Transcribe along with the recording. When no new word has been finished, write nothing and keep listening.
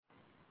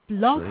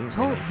Blog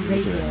Talk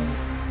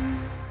Radio.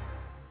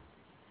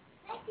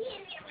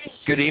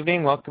 Good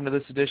evening. Welcome to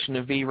this edition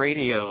of V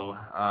Radio.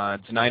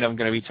 Tonight I'm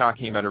going to be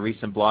talking about a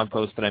recent blog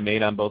post that I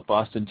made on both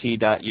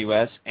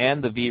BostonT.us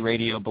and the V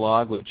Radio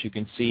blog, which you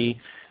can see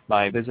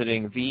by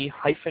visiting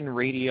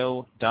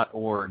v-radio.org.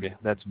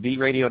 That's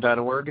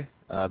vradio.org.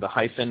 The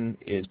hyphen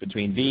is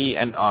between V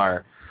and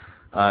R.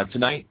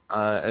 Tonight,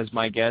 as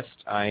my guest,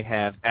 I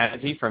have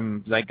Azzy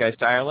from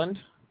Zeitgeist Ireland.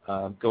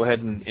 Go ahead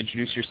and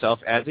introduce yourself,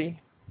 Azzy.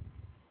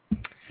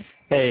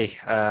 Hey,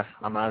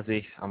 I'm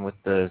Azzy. I'm with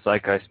the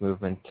Zeitgeist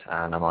movement,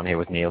 and I'm on here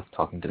with Neil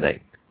talking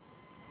today.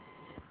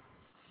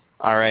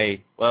 All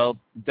right. Well,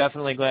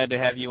 definitely glad to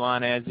have you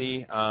on,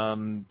 Azzy.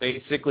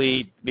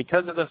 Basically,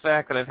 because of the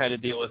fact that I've had to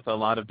deal with a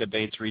lot of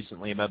debates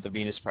recently about the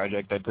Venus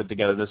Project, I put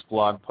together this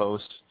blog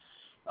post,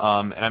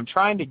 and I'm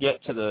trying to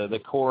get to the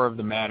core of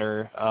the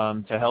matter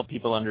to help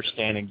people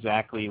understand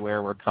exactly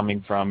where we're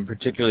coming from,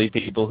 particularly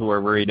people who are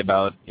worried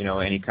about,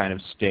 any kind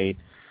of state.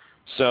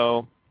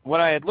 So what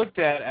I had looked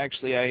at,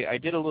 actually, I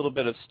did a little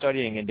bit of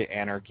studying into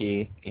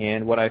anarchy,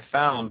 and what I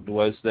found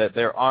was that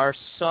there are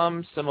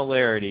some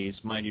similarities,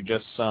 mind you,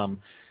 just some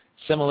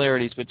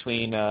similarities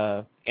between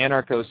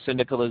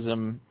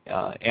anarcho-syndicalism,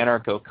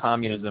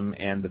 anarcho-communism,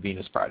 and the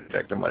Venus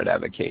Project and what it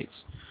advocates.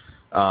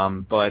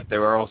 But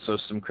there are also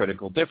some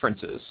critical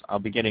differences. I'll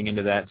be getting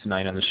into that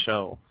tonight on the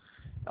show.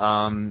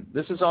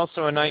 This is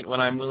also a night when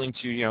I'm willing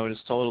to,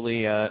 just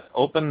totally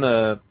open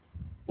the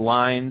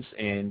lines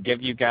and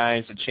give you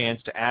guys a chance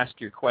to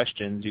ask your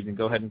questions. You can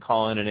go ahead and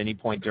call in at any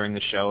point during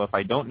the show. If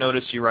I don't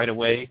notice you right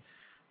away,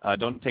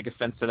 don't take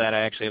offense to that.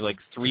 I actually have like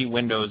 3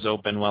 windows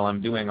open while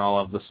I'm doing all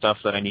of the stuff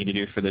that I need to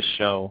do for this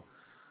show.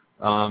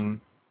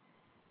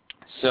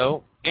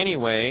 So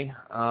anyway,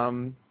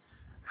 how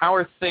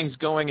are things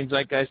going in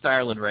Zeitgeist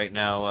Ireland right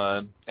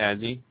now,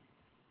 Azzy?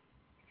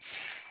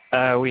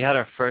 We had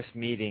our first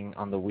meeting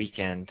on the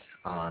weekend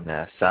on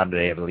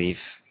Saturday, I believe.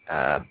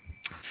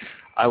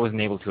 I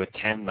wasn't able to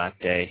attend that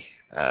day.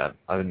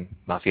 I'm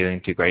not feeling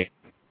too great.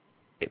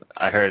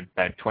 I heard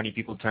about 20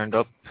 people turned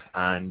up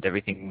and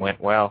everything went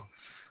well.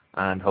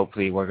 And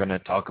hopefully we're going to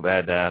talk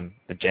about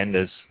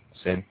agendas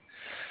soon.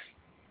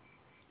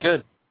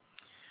 Good.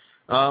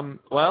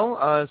 Well,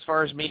 as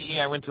far as me,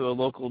 I went to a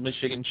local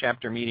Michigan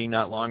chapter meeting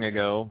not long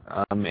ago,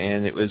 and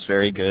it was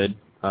very good.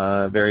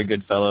 Very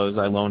good fellows.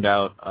 I loaned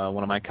out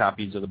one of my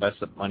copies of The Best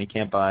That Money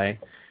Can't Buy.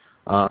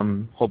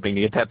 Hoping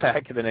to get that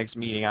back at the next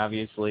meeting,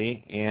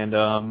 obviously. And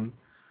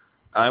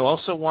I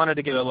also wanted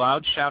to give a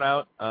loud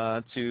shout-out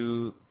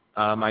to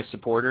my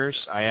supporters.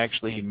 I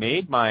actually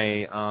made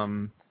my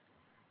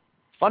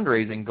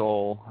fundraising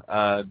goal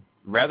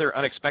rather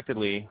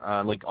unexpectedly,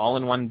 like all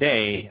in one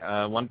day.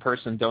 One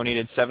person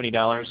donated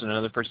 $70 and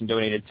another person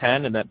donated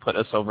 $10, and that put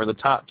us over the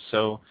top.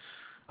 So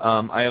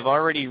I have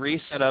already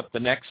reset up the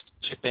next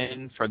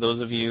chip-in for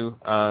those of you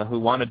who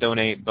want to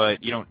donate,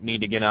 but you don't need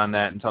to get on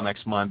that until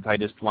next month. I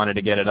just wanted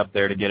to get it up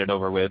there to get it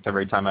over with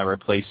every time I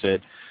replace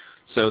it.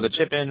 So the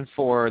chip-in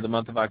for the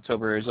month of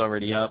October is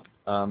already up.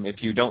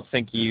 If you don't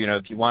think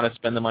if you want to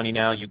spend the money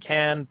now, you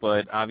can,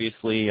 but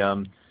obviously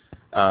I've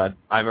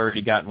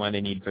already gotten what I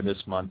need for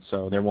this month,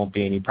 so there won't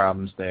be any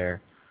problems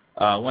there.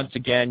 Once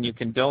again, you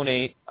can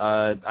donate.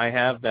 I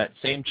have that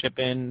same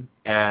chip-in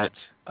at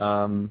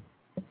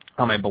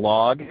on my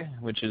blog,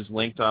 which is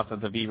linked off of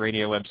the V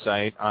Radio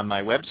website, on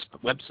my my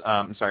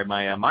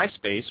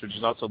MySpace, which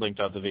is also linked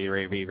off the V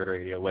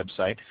Radio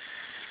website.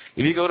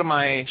 If you go to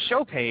my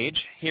show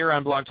page here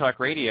on Blog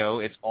Talk Radio,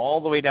 it's all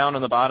the way down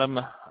on the bottom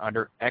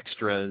under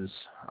extras.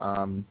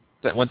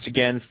 Once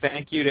again,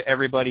 thank you to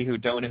everybody who's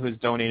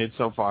donated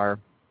so far.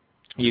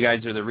 You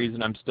guys are the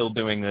reason I'm still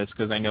doing this,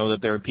 because I know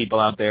that there are people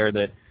out there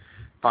that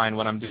find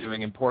what I'm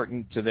doing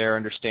important to their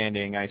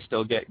understanding. I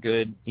still get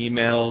good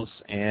emails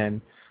and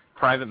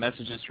private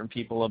messages from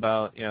people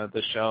about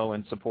the show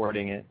and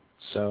supporting it.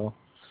 So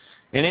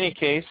in any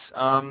case,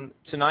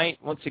 tonight,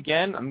 once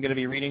again, I'm going to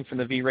be reading from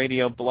the V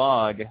Radio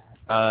blog.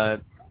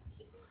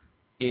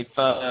 If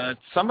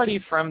somebody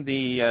from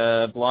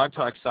the Blog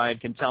Talk side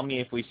can tell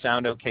me if we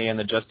sound okay on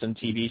the Justin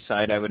TV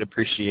side, I would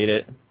appreciate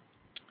it.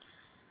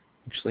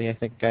 Actually, I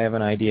think I have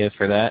an idea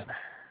for that.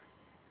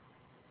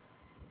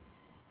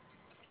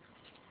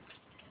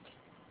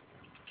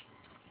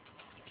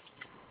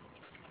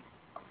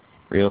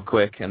 Real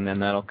quick, and then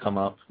that'll come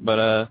up. But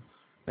I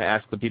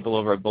ask the people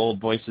over at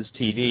Bold Voices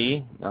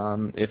TV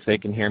if they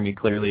can hear me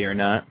clearly or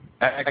not.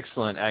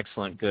 Excellent,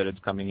 excellent, good, it's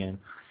coming in.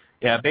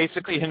 Yeah,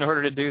 basically, in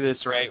order to do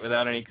this right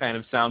without any kind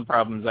of sound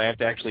problems, I have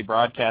to actually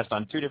broadcast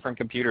on 2 different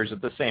computers at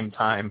the same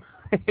time.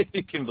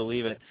 You can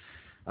believe it.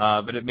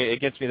 But it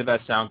gets me the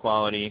best sound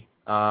quality,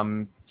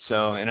 and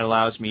it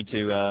allows me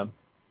to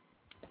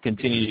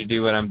continue to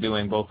do what I'm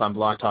doing both on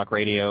Blog Talk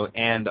Radio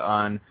and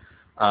on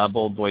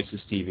Bold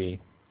Voices TV.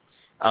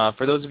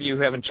 For those of you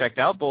who haven't checked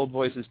out Bold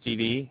Voices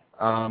TV,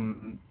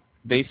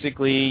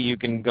 basically you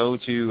can go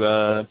to,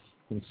 let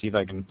me see if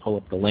I can pull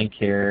up the link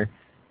here.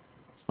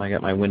 I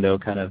got my window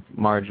kind of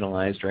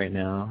marginalized right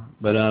now.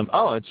 But,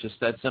 it's just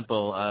that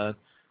simple,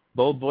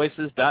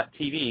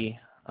 boldvoices.tv,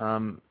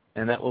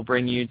 and that will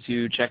bring you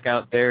to check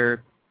out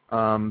their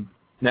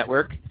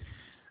network.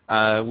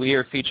 We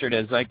are featured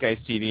as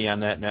Zeitgeist TV on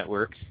that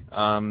network.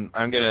 I'm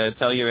going to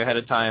tell you ahead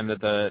of time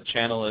that the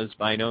channel is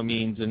by no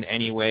means in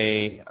any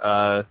way,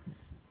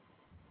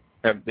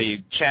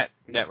 the chat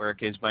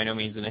network is by no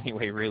means in any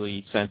way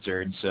really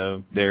censored.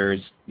 So there's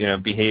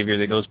behavior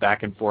that goes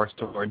back and forth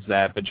towards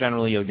that, but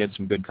generally you'll get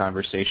some good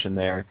conversation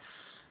there.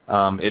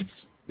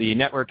 The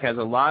network has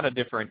a lot of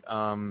different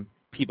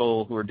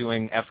people who are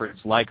doing efforts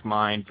like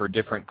mine for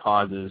different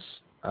causes.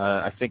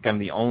 I think I'm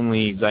the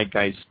only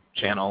Zeitgeist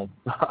channel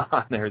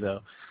on there,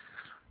 though.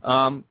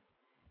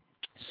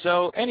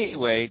 So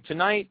anyway,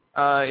 tonight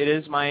it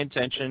is my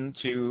intention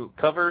to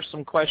cover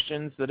some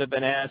questions that have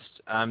been asked.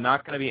 I'm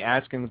not going to be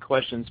asking the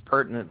questions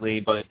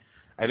pertinently, but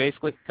I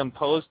basically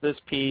composed this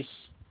piece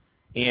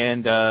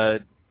and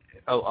a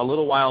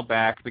little while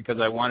back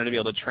because I wanted to be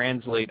able to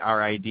translate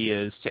our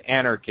ideas to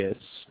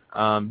anarchists.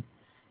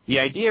 The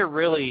idea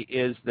really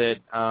is that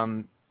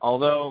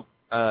although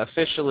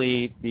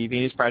officially the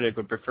Venus Project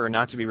would prefer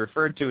not to be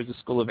referred to as a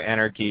school of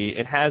anarchy,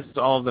 it has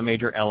all of the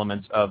major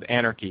elements of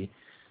anarchy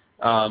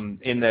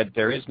in that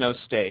there is no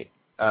state.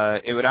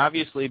 It would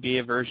obviously be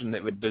a version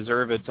that would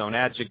deserve its own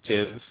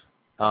adjective,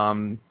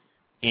 and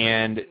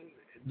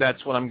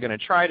that's what I'm going to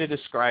try to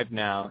describe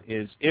now,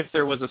 is if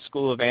there was a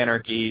school of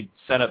anarchy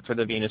set up for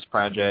the Venus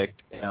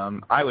Project,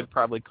 I would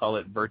probably call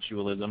it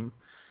virtualism,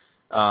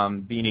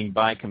 meaning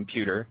by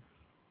computer.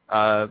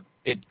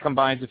 It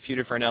combines a few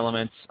different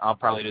elements. I'll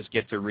probably just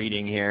get to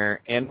reading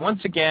here. And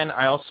once again,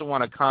 I also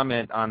want to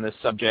comment on this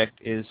subject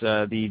is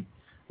the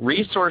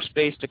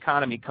Resource-Based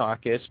Economy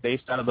Caucus,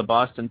 based out of the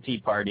Boston Tea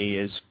Party,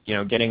 is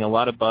getting a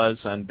lot of buzz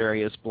on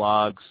various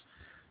blogs.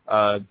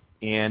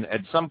 And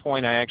at some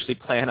point, I actually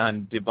plan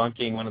on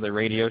debunking one of the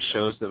radio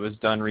shows that was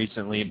done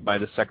recently by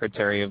the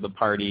secretary of the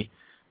party.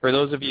 For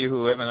those of you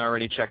who haven't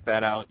already checked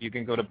that out, you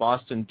can go to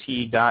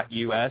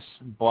bostontea.us.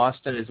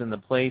 Boston is in the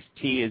place.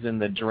 Tea is in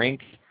the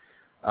drink.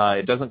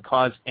 It doesn't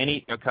cost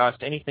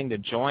anything to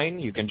join.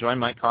 You can join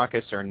my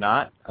caucus or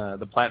not.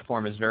 The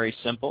platform is very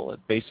simple. It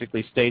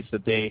basically states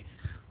that they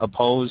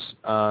oppose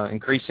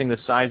increasing the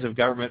size of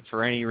government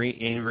for any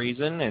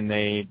reason, and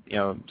they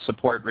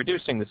support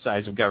reducing the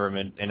size of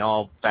government in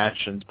all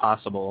fashions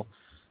possible.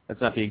 That's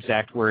not the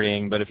exact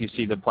wording, but if you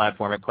see the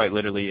platform, it quite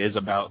literally is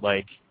about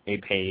like a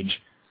page.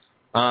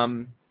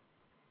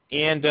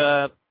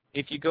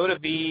 If you go to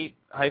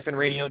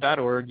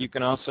v-radio.org, you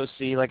can also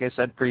see, like I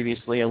said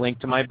previously, a link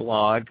to my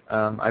blog.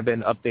 I've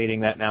been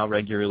updating that now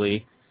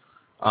regularly.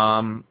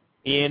 And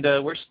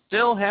we're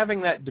still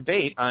having that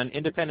debate on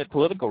Independent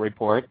Political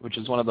Report, which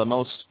is one of the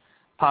most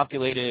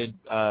populated,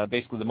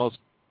 basically the most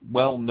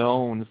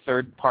well-known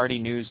third-party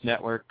news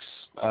networks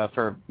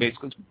for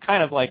basically it's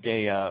kind of like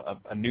a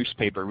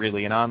newspaper,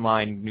 really, an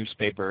online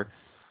newspaper.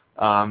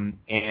 And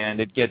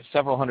it gets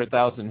several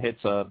 100,000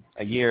 hits a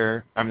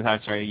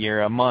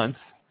month.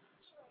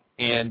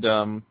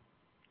 And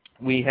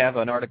we have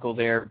an article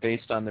there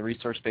based on the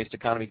Resource-Based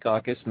Economy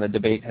Caucus, and the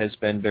debate has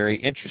been very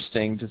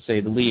interesting, to say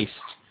the least,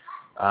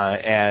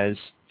 as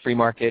free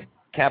market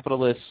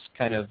capitalists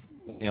kind of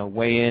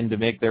weigh in to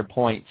make their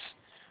points.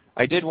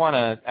 I did want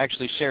to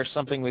actually share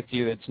something with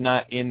you that's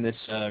not in this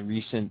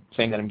recent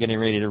thing that I'm getting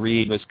ready to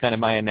read. Was kind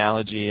of my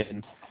analogy,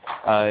 and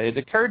it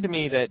occurred to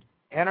me that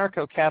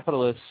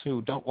anarcho-capitalists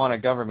who don't want a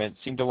government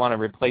seem to want to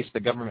replace the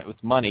government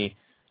with money.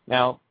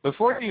 Now,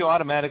 before you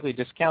automatically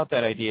discount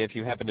that idea, if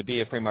you happen to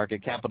be a free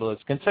market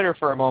capitalist, consider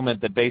for a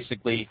moment that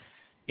basically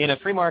in a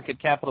free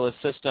market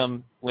capitalist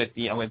system, with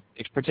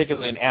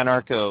particularly an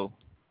anarcho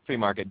free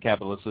market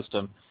capitalist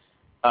system,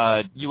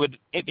 you would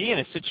be in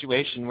a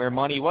situation where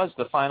money was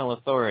the final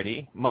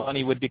authority.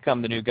 Money would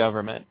become the new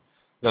government.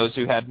 Those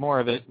who had more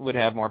of it would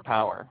have more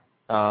power.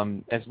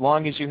 As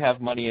long as you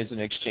have money as an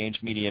exchange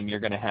medium, you're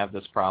going to have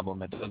this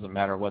problem. It doesn't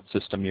matter what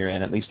system you're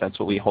in. At least that's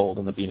what we hold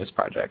in the Venus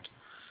Project.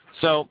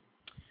 So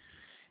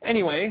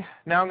anyway,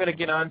 now I'm going to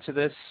get on to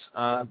this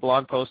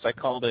blog post. I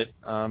called it,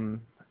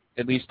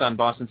 at least on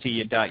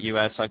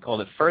bostontea.us, I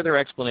called it Further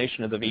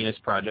Explanation of the Venus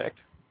Project.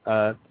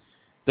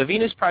 The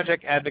Venus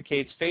Project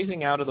advocates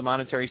phasing out of the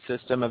monetary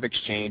system of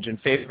exchange in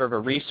favor of a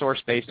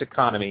resource-based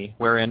economy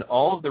wherein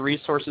all of the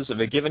resources of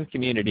a given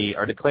community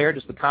are declared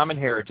as the common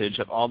heritage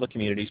of all the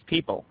community's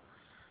people.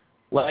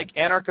 Like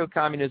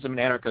anarcho-communism and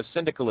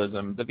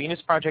anarcho-syndicalism, the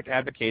Venus Project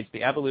advocates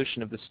the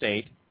abolition of the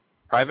state,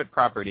 private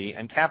property,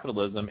 and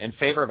capitalism in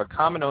favor of a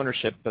common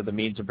ownership of the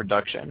means of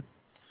production.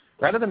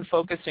 Rather than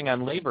focusing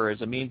on labor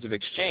as a means of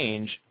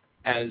exchange,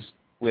 as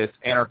with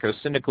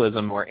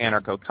anarcho-syndicalism or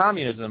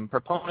anarcho-communism,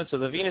 proponents of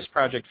the Venus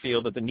Project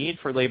feel that the need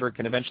for labor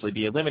can eventually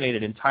be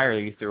eliminated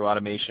entirely through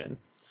automation.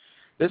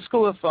 This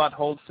school of thought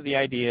holds to the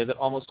idea that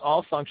almost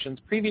all functions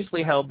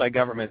previously held by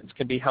governments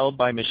can be held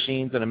by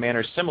machines in a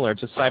manner similar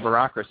to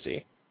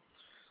cyberocracy.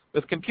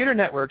 With computer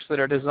networks that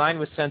are designed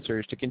with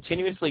sensors to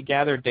continuously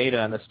gather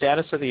data on the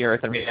status of the Earth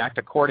and react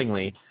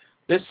accordingly,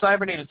 this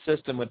cybernetic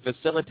system would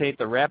facilitate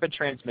the rapid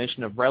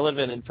transmission of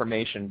relevant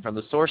information from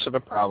the source of a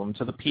problem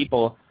to the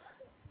people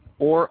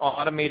or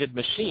automated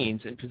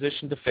machines in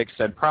position to fix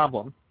said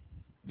problem.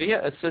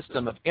 via a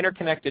system of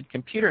interconnected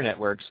computer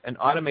networks and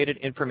automated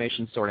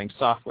information sorting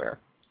software.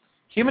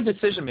 Human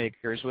decision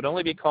makers would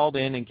only be called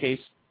in case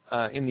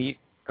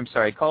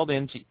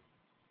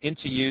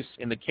into use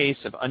in the case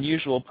of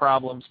unusual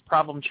problems,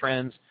 problem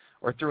trends,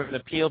 or through an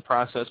appeal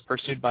process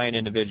pursued by an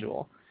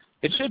individual.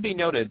 It should be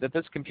noted that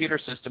this computer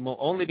system will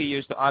only be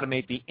used to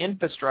automate the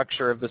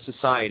infrastructure of the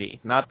society,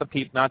 not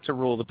to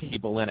rule the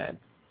people in it.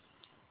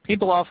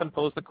 People often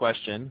pose the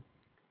question,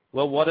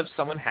 well, what if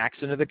someone hacks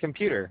into the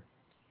computer?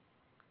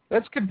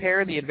 Let's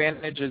compare the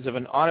advantages of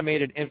an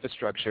automated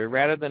infrastructure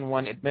rather than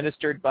one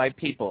administered by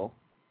people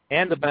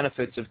and the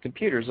benefits of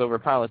computers over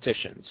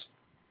politicians.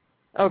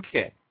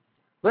 Okay,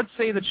 let's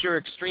say that your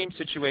extreme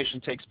situation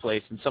takes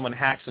place and someone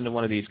hacks into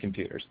one of these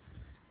computers.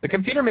 The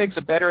computer makes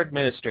a better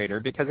administrator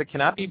because it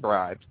cannot be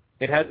bribed,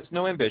 it has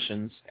no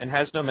ambitions, and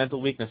has no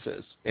mental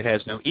weaknesses. It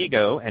has no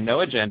ego and no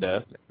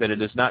agenda that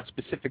it is not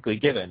specifically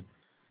given.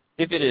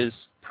 If it is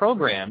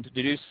programmed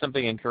to do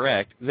something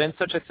incorrect, then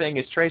such a thing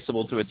is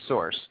traceable to its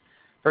source,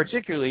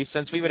 particularly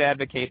since we would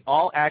advocate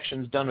all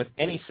actions done with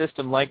any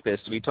system like this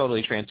to be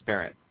totally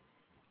transparent.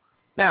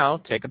 Now,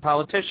 take a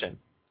politician.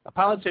 A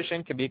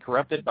politician can be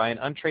corrupted by an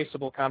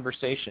untraceable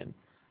conversation,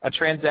 a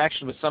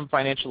transaction with some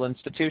financial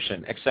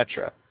institution,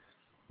 etc.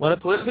 When a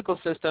political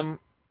system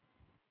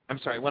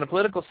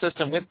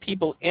with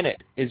people in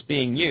it is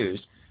being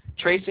used,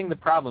 tracing the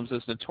problems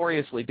is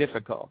notoriously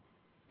difficult.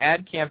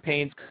 Ad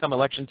campaigns come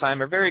election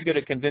time are very good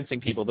at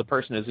convincing people the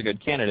person is a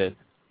good candidate,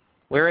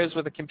 whereas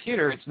with a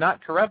computer it's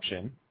not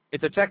corruption,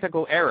 it's a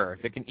technical error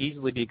that can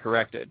easily be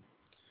corrected.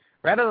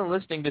 Rather than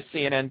listening to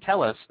CNN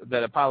tell us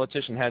that a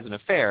politician has an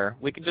affair,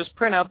 we can just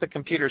print out the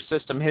computer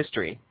system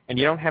history, and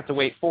you don't have to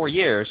wait 4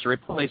 years to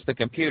replace the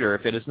computer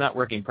if it is not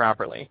working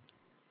properly.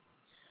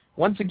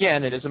 Once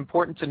again, it is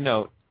important to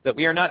note that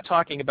we are not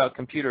talking about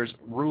computers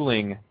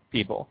ruling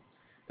people.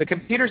 The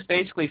computers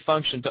basically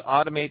function to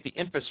automate the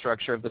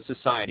infrastructure of the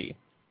society,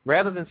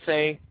 rather than,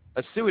 say,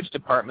 a sewage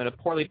department of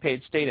poorly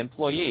paid state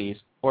employees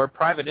or a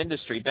private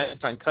industry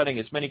bent on cutting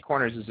as many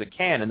corners as it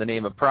can in the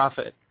name of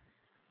profit.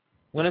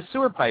 When a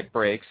sewer pipe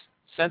breaks,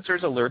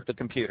 sensors alert the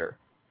computer.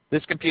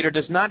 This computer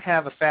does not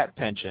have a fat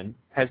pension,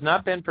 has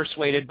not been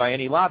persuaded by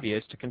any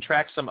lobbyist to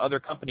contract some other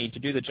company to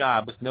do the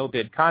job with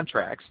no-bid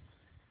contracts.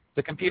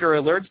 The computer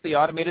alerts the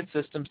automated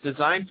systems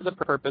designed for the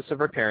purpose of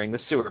repairing the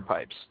sewer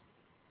pipes.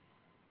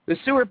 The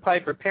sewer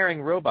pipe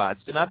repairing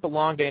robots do not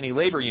belong to any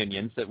labor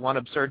unions that want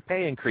absurd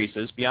pay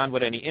increases beyond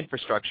what any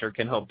infrastructure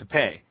can hope to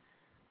pay.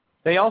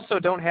 They also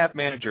don't have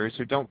managers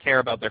who don't care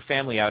about their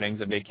family outings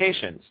and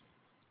vacations.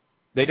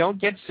 They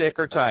don't get sick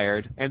or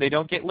tired, and they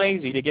don't get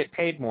lazy to get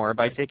paid more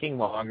by taking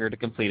longer to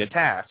complete a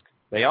task.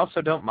 They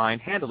also don't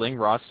mind handling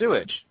raw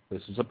sewage.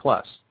 This is a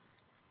plus.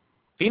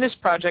 Venus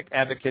Project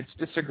advocates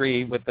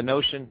disagree with the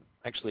notion.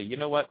 Actually, you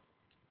know what?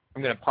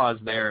 I'm going to pause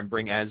there and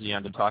bring Azzy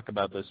on to talk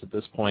about this at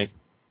this point.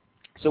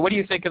 So what do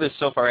you think of this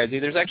so far, Azzy?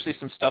 There's actually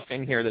some stuff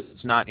in here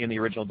that's not in the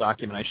original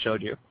document I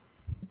showed you.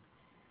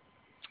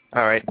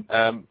 All right.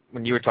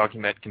 When you were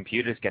talking about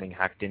computers getting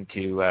hacked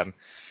into,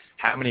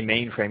 how many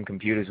mainframe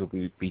computers would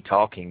we be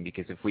talking?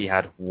 Because if we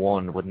had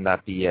one, wouldn't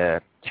that be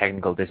a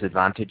technical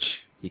disadvantage?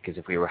 Because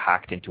if we were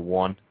hacked into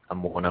one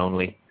and one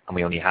only, and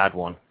we only had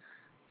one,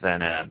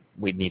 then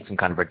we'd need some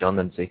kind of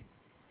redundancy.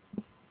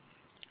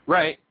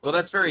 Right. Well,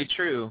 that's very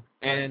true.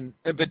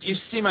 But you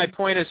see my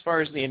point as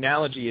far as the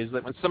analogy is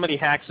that when somebody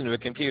hacks into a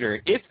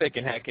computer, if they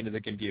can hack into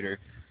the computer,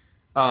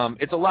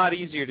 it's a lot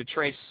easier to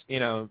trace,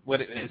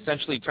 what it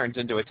essentially turns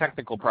into a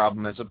technical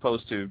problem as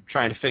opposed to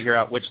trying to figure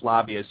out which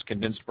lobbyist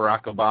convinced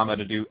Barack Obama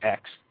to do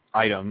X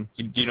item.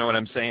 Do you know what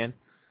I'm saying?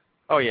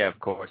 Oh, yeah, of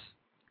course.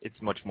 It's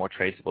much more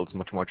traceable. It's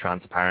much more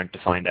transparent to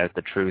find out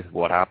the truth of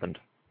what happened.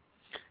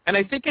 And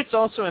I think it's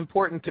also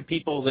important to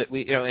people that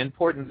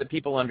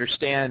people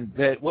understand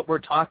that what we're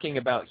talking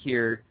about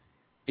here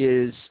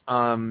is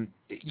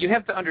you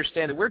have to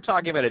understand that we're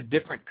talking about a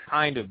different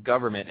kind of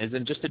government, as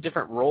in just a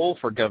different role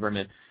for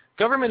government.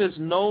 Government is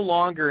no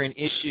longer an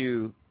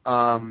issue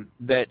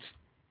that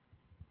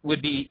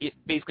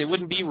basically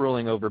wouldn't be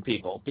ruling over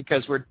people,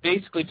 because we're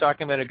basically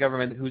talking about a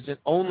government whose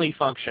only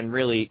function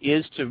really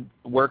is to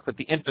work with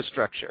the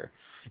infrastructure.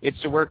 It's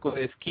to work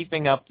with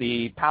keeping up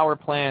the power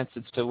plants.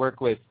 It's to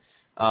work with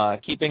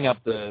keeping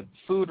up the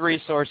food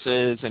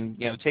resources and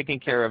taking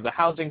care of the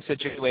housing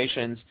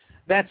situations.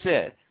 That's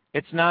it.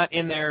 It's not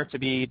in there to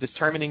be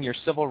determining your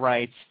civil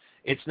rights.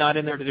 It's not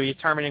in there to be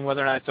determining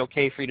whether or not it's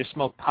okay for you to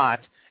smoke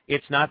pot.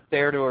 It's not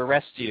there to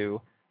arrest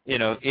you.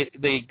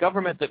 The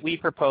government that we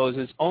propose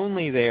is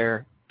only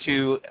there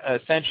to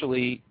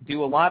essentially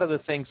do a lot of the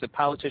things that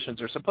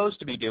politicians are supposed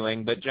to be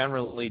doing, but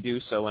generally do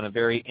so in a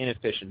very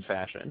inefficient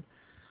fashion.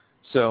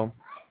 So,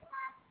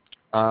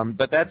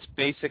 but that's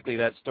basically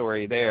that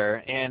story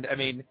there. And I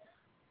mean,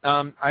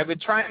 I've been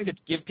trying to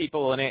give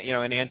people an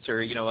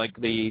answer, like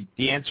the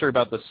answer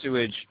about the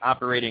sewage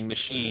operating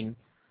machine.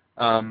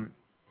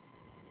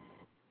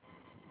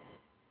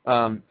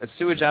 A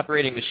sewage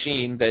operating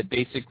machine that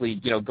basically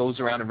goes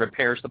around and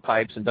repairs the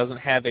pipes and doesn't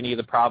have any of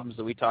the problems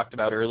that we talked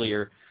about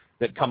earlier.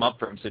 that come up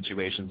from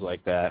situations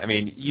like that. I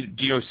mean,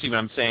 do you see what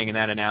I'm saying in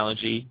that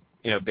analogy?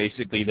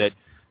 Basically that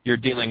you're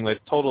dealing with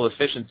total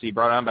efficiency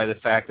brought on by the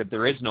fact that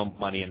there is no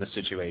money in the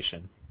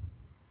situation.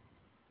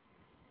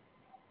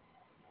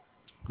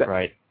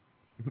 Right.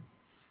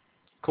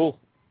 Cool.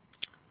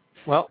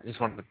 Well, I just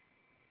wanted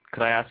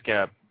could I ask,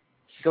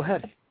 go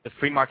ahead. the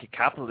free market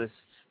capitalists,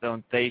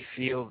 don't they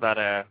feel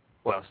that,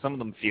 some of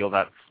them feel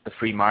that the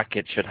free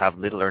market should have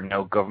little or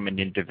no government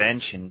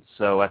intervention,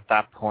 so at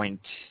that point,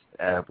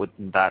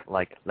 wouldn't that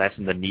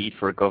lessen the need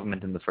for a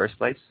government in the first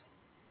place?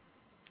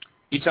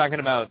 You talking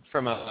about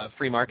from a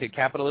free market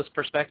capitalist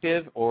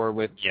perspective, or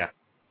with? Yeah.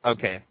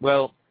 Okay.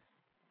 Well,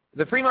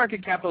 the free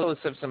market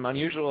capitalists have some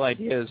unusual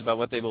ideas about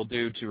what they will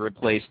do to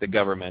replace the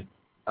government.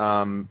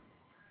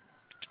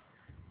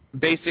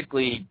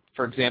 Basically,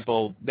 for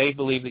example, they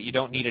believe that you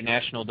don't need a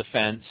national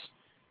defense.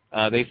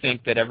 They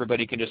think that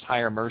everybody can just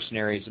hire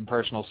mercenaries and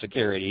personal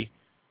security.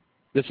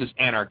 This is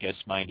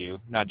anarchists, mind you,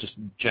 not just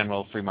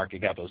general free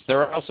market capitalists. There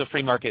are also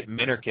free market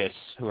minarchists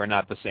who are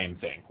not the same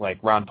thing. Like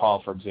Ron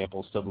Paul, for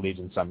example, still believes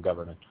in some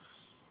government.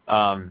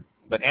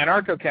 But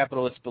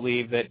anarcho-capitalists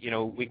believe that,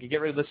 we can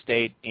get rid of the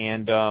state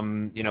and,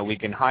 we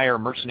can hire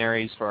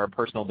mercenaries for our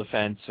personal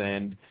defense,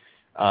 and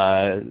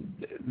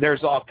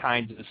there's all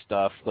kinds of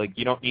stuff. Like,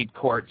 you don't need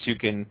courts. You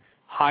can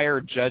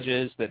hire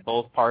judges that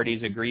both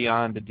parties agree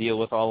on to deal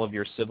with all of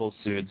your civil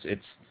suits.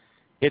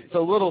 It's a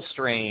little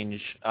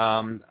strange.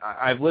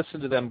 I've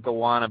listened to them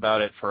go on about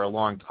it for a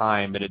long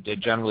time, but it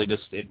generally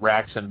it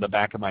racks into the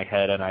back of my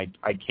head, and I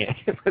can't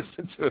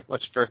listen to it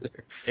much further.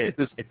 It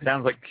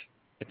sounds like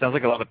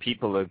a lot of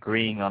people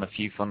agreeing on a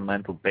few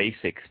fundamental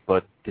basics,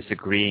 but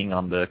disagreeing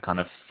on the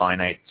kind of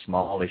finite,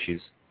 small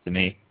issues to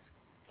me.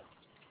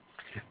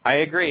 I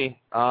agree.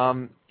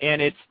 And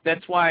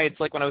that's why it's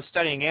like when I was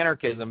studying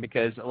anarchism,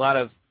 because a lot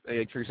of,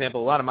 for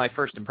example, a lot of my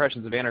first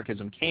impressions of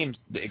anarchism came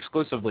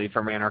exclusively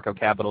from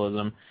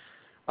anarcho-capitalism.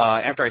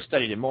 After I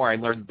studied it more, I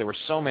learned that there were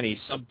so many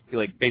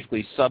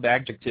basically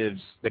sub-adjectives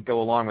that go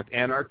along with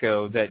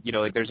anarcho that,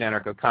 there's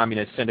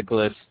anarcho-communists,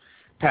 syndicalists,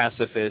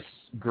 pacifists,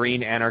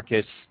 green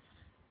anarchists.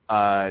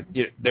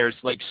 There's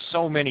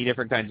so many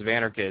different kinds of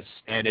anarchists,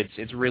 and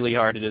it's really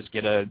hard to just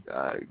get a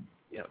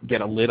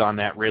lid on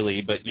that,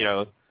 really. But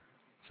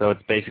so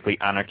it's basically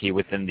anarchy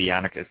within the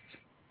anarchists.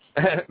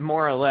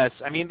 More or less.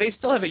 I mean, they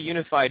still have a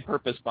unified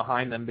purpose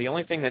behind them. The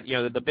only thing that,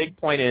 the big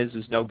point is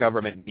no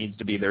government needs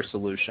to be their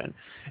solution.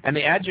 And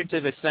the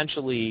adjective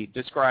essentially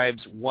describes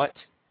what,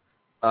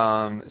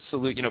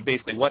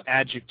 basically what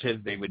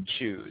adjective they would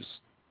choose.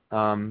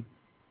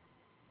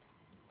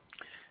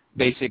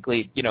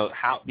 Basically,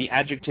 how the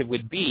adjective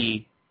would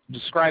be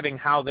describing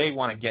how they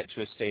want to get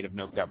to a state of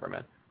no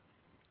government.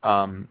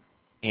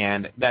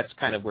 And that's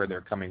kind of where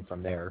they're coming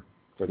from there,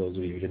 for those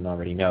of you who didn't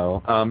already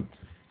know. If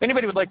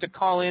anybody would like to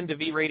call in to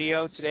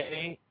V-Radio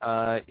today,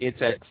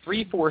 it's at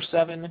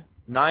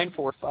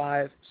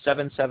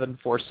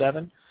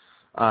 347-945-7747.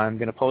 I'm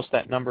going to post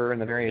that number in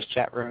the various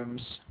chat rooms,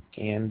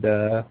 and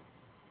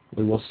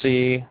we will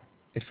see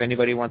if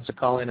anybody wants to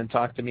call in and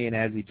talk to me and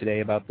Azzy today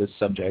about this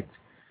subject.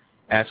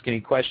 Ask any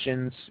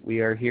questions.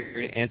 We are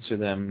here to answer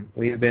them.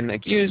 We have been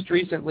accused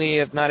recently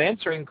of not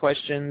answering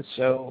questions,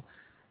 so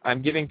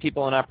I'm giving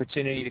people an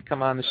opportunity to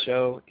come on the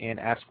show and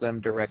ask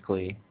them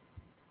directly.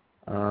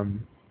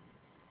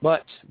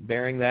 But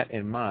bearing that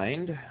in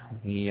mind,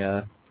 let me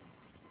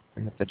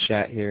bring up the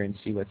chat here and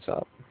see what's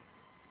up.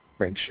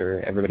 Make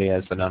sure everybody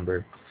has the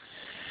number.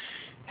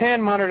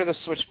 And monitor the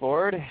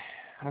switchboard.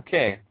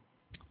 Okay.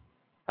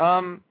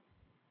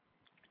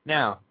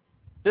 Now,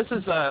 this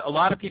is a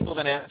lot of people have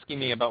been asking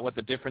me about what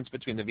the difference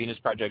between the Venus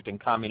Project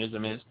and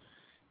communism is.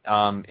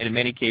 And in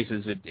many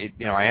cases,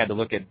 I had to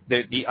look at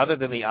the other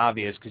than the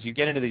obvious, because you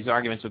get into these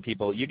arguments with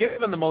people. You give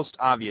them the most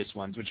obvious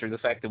ones, which are the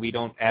fact that we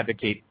don't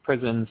advocate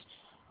prisons,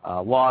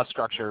 law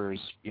structures,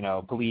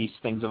 police,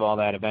 things of all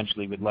that.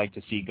 Eventually, we'd like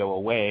to see go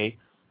away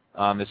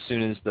as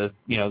soon as the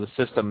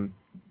system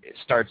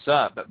starts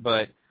up.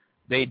 But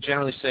they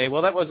generally say,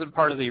 well, that wasn't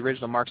part of the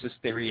original Marxist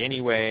theory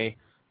anyway.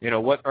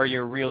 What are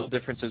your real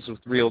differences with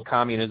real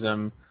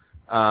communism?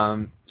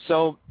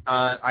 So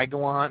I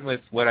go on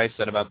with what I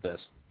said about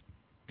this.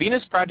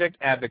 Venus Project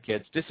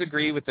advocates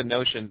disagree with the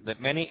notion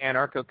that many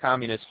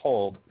anarcho-communists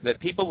hold that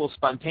people will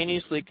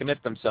spontaneously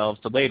commit themselves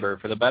to labor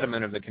for the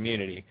betterment of the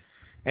community,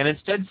 and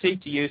instead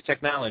seek to use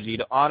technology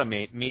to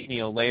automate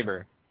menial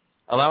labor,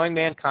 allowing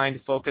mankind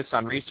to focus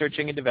on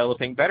researching and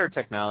developing better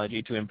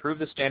technology to improve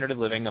the standard of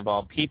living of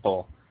all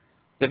people.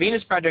 The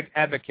Venus Project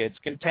advocates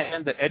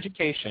contend that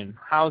education,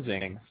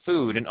 housing,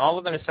 food, and all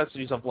of the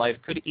necessities of life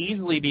could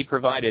easily be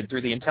provided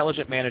through the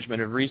intelligent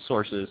management of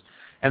resources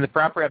and the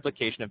proper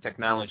application of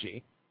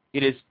technology.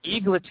 It is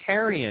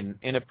egalitarian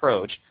in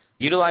approach,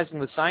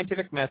 utilizing the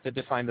scientific method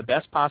to find the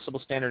best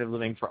possible standard of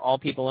living for all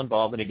people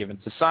involved in a given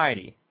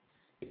society.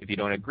 If you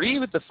don't agree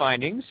with the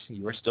findings,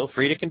 you are still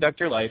free to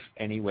conduct your life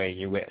any way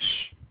you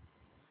wish.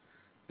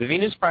 The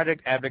Venus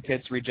Project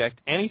advocates reject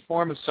any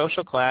form of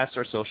social class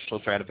or social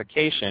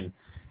stratification.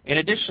 In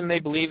addition, they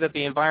believe that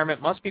the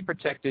environment must be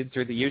protected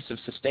through the use of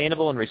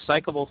sustainable and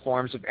recyclable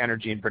forms of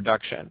energy and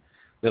production.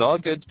 that all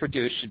goods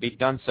produced should be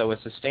done so with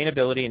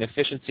sustainability and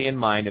efficiency in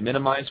mind to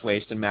minimize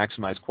waste and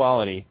maximize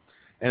quality,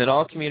 and that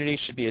all communities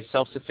should be as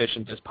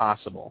self-sufficient as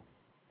possible.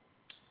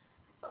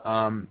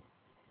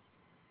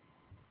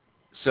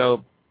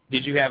 So,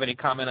 did you have any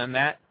comment on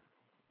that?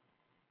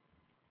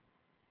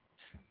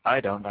 I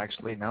don't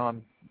actually. No,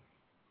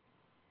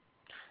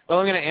 Well,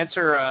 I'm going to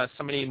answer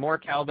somebody, More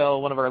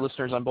Cowbell, one of our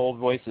listeners on Bold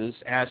Voices,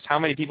 asked, how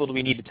many people do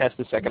we need to test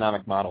this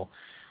economic model?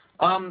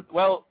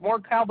 Well, More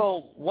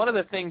Cowbell, one of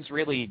the things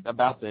really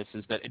about this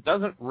is that it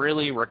doesn't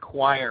really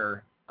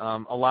require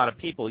a lot of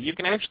people. You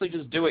can actually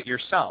just do it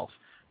yourself.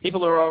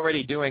 People are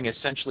already doing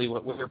essentially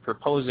what we're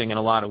proposing in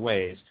a lot of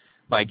ways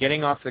by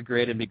getting off the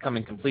grid and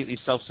becoming completely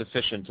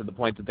self-sufficient to the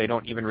point that they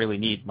don't even really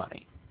need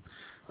money.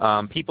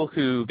 People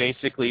who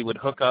basically would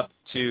hook up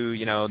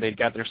to, they've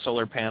got their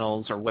solar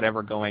panels or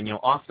whatever going,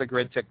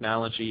 off-the-grid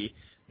technology.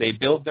 They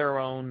build their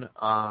own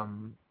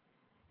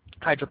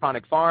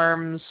hydroponic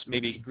farms,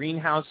 maybe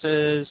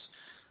greenhouses,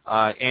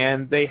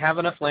 and they have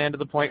enough land to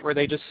the point where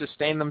they just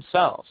sustain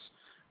themselves.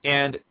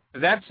 And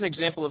that's an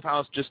example of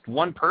how just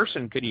one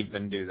person could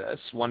even do this,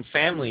 one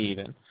family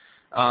even.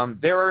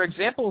 There are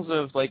examples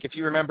of, like, if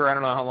you remember, I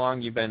don't know how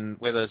long you've been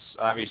with us,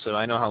 obviously,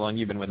 I know how long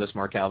you've been with us,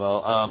 Mark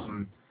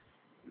Cowbell.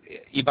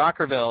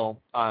 Ebockerville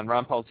on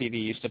Ron Paul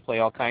TV used to play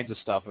all kinds of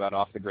stuff about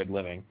off-the-grid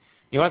living.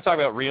 You want to talk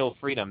about real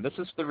freedom. This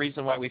is the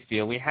reason why we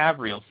feel we have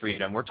real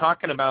freedom. We're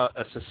talking about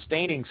a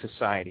sustaining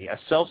society, a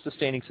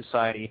self-sustaining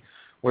society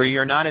where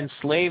you're not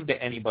enslaved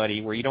to anybody,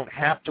 where you don't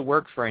have to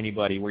work for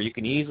anybody, where you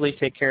can easily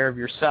take care of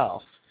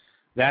yourself.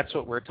 That's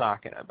what we're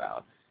talking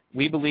about.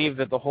 We believe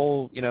that the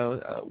whole,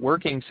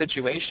 working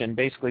situation,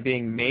 basically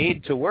being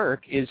made to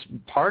work, is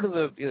part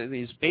of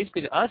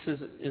basically to us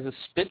is a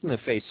spit in the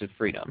face of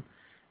freedom.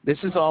 This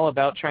is all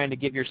about trying to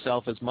give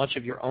yourself as much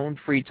of your own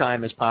free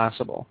time as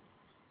possible.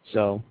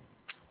 So,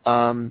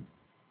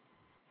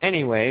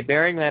 anyway,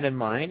 bearing that in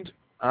mind,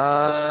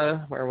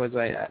 where was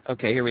I at?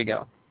 Okay, here we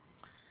go.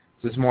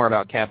 This is more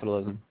about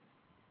capitalism.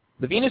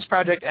 The Venus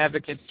Project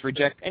advocates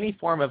reject any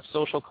form of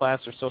social class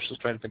or social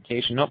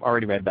stratification. Nope,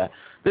 already read that.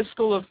 This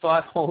school of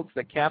thought holds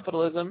that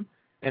capitalism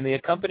and the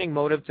accompanying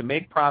motive to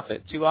make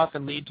profit too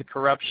often lead to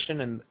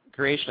corruption and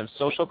creation of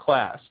social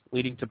class,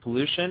 leading to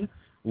pollution,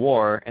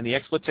 war, and the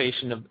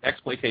exploitation of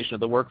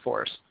the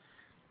workforce.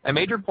 A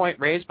major point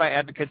raised by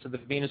advocates of the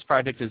Venus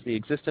Project is the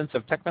existence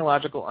of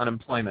technological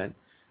unemployment,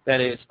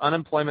 that is,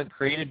 unemployment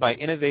created by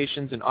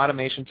innovations in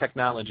automation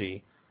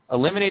technology,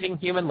 eliminating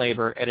human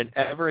labor at an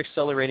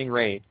ever-accelerating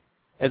rate,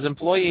 as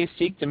employees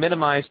seek to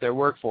minimize their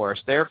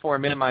workforce, therefore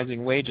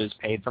minimizing wages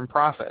paid from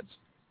profits.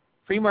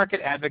 Free market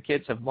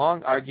advocates have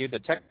long argued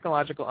that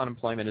technological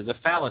unemployment is a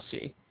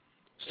fallacy,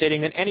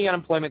 stating that any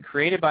unemployment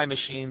created by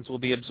machines will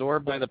be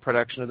absorbed by the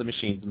production of the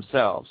machines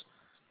themselves.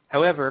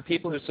 However,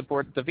 people who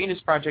support the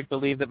Venus Project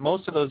believe that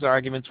most of those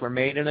arguments were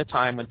made in a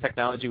time when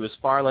technology was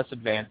far less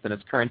advanced than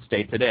its current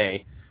state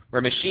today,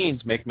 where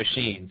machines make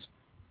machines.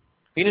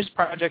 Venus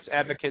Project's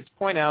advocates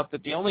point out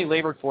that the only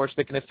labor force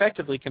that can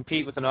effectively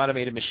compete with an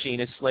automated machine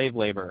is slave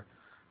labor.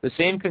 The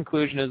same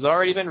conclusion has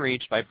already been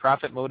reached by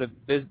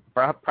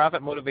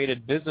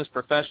profit-motivated business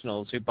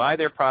professionals who buy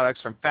their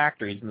products from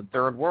factories in the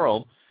third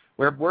world,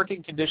 where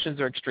working conditions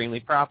are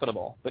extremely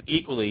profitable, but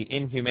equally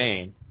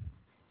inhumane.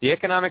 The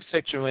economic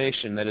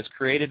situation that is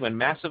created when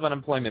massive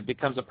unemployment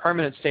becomes a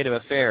permanent state of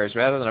affairs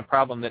rather than a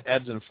problem that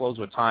ebbs and flows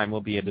with time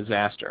will be a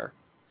disaster.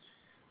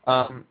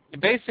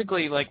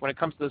 Basically, like when it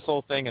comes to this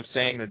whole thing of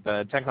saying that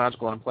the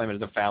technological unemployment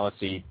is a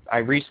fallacy, I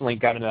recently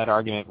got into that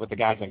argument with the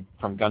guys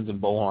from Guns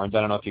and Bullhorns.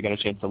 I don't know if you got a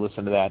chance to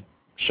listen to that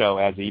show,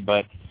 Azzy,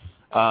 but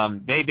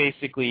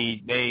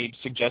they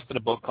suggested a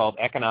book called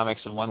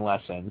Economics in One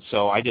Lesson.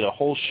 So I did a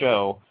whole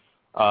show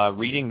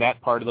reading that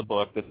part of the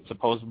book that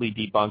supposedly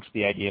debunks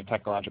the idea of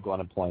technological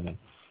unemployment.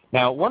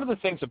 Now, one of the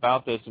things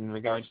about this in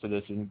regards to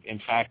this, in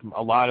fact,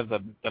 a lot of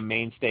the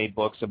mainstay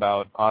books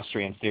about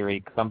Austrian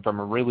theory come from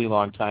a really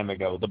long time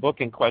ago. The book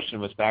in question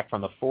was back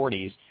from the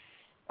 40s.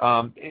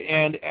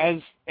 And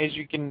as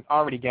you can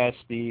already guess,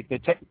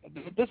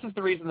 this is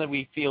the reason that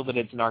we feel that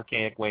it's an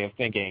archaic way of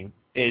thinking,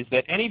 is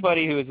that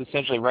anybody who is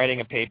essentially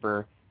writing a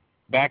paper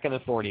back in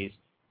the 40s,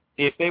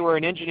 if they were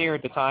an engineer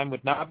at the time,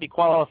 would not be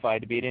qualified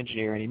to be an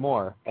engineer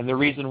anymore. And the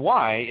reason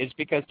why is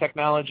because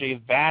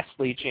technology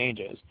vastly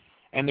changes.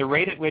 And the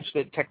rate at which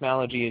that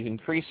technology is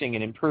increasing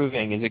and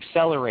improving is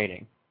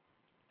accelerating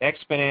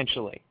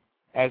exponentially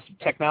as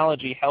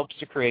technology helps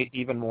to create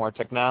even more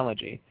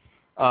technology.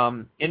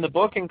 In the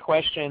book in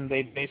question,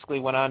 they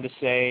basically went on to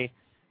say,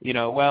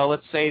 well,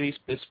 let's say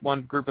this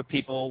one group of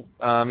people,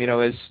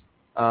 is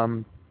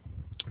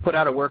put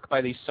out of work by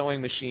these sewing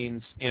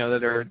machines,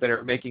 that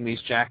are making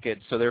these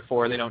jackets, so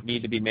therefore they don't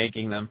need to be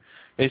making them.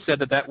 They said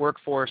that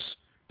workforce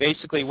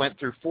basically went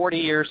through 40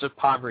 years of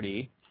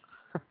poverty.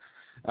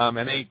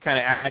 And they kind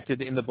of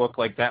acted in the book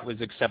like that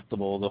was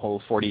acceptable, the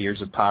whole 40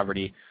 years of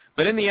poverty.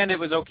 But in the end, it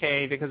was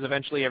okay because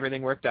eventually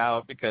everything worked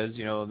out because,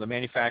 the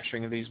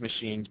manufacturing of these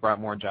machines brought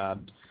more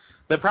jobs.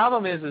 The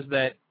problem is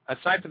that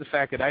aside from the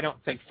fact that I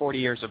don't think 40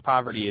 years of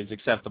poverty is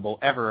acceptable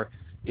ever,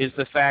 is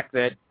the fact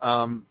that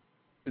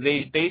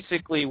they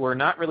basically were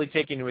not really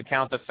taking into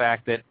account the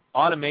fact that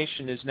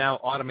automation is now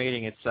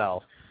automating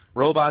itself.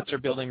 Robots are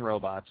building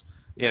robots,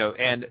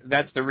 and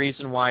that's the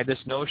reason why this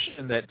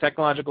notion that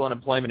technological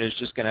unemployment is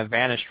just going to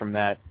vanish from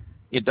that,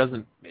 it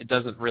doesn't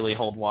really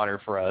hold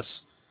water for us.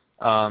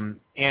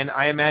 And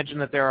I imagine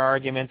that there are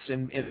arguments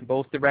in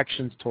both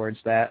directions towards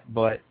that,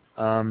 but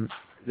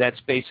that's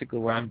basically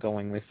where I'm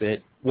going with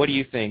it. What do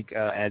you think,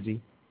 Azzy?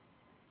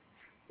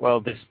 Well,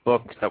 this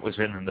book that was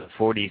written in the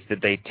 40s,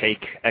 did they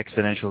take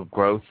exponential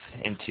growth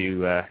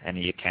into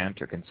any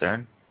account or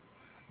concern?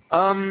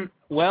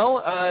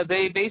 Well,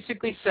 they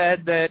basically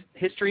said that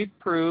history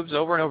proves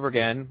over and over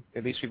again,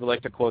 at least people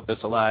like to quote this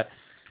a lot,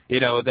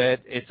 that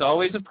it's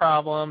always a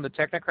problem. The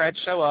technocrats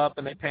show up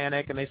and they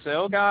panic and they say,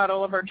 oh, God,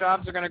 all of our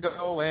jobs are going to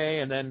go away.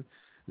 And then,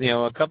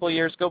 a couple of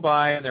years go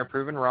by and they're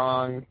proven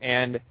wrong.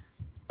 And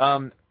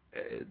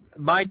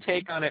my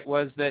take on it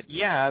was that,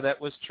 yeah, that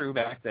was true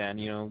back then.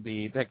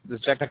 The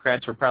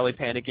technocrats were probably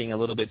panicking a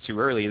little bit too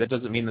early. That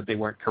doesn't mean that they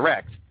weren't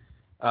correct,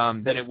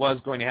 that it was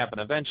going to happen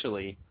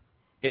eventually.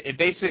 It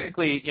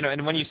basically,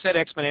 and when you said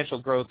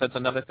exponential growth, that's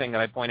another thing that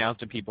I point out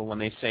to people when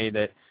they say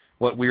that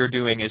what we're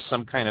doing is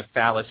some kind of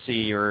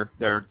fallacy or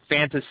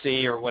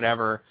fantasy or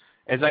whatever.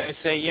 As I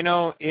say,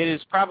 it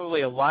is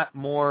probably a lot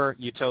more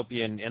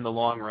utopian in the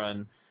long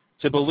run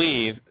to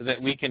believe that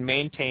we can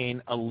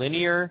maintain a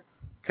linear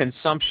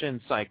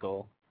consumption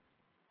cycle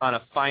on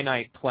a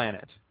finite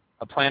planet,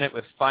 a planet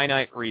with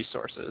finite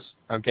resources,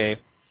 okay?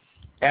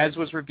 As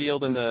was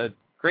revealed in the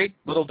great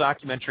little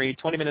documentary,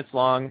 20 minutes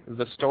long,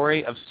 The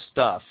Story of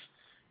Stuff.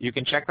 You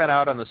can check that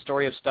out on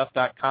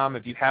thestoryofstuff.com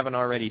if you haven't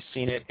already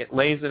seen it. It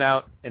lays it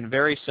out in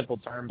very simple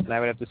terms, and I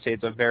would have to say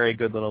it's a very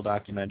good little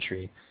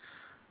documentary.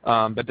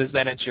 But does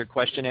that answer your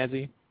question,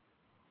 Azzy?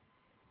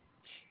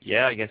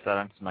 Yeah, I guess that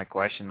answers my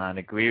question. I'd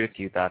agree with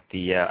you that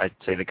I'd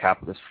say the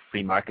capitalist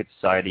free market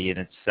society in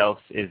itself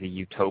is a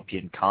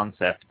utopian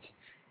concept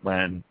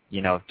when,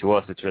 to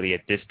us it's really a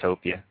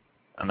dystopia.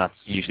 And that's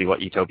usually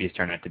what utopias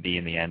turn out to be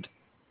in the end.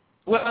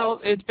 Well,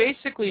 it's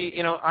basically,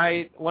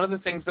 one of the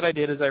things that I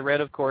did is I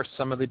read, of course,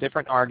 some of the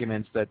different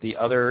arguments that the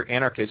other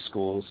anarchist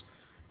schools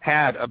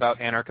had about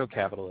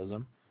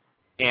anarcho-capitalism.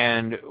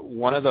 And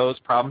one of those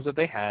problems that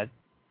they had,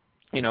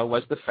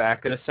 was the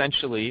fact that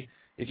essentially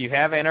if you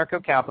have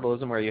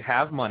anarcho-capitalism where you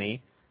have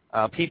money,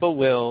 people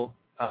will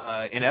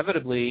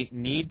inevitably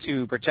need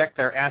to protect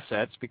their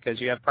assets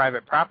because you have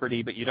private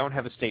property but you don't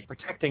have a state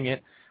protecting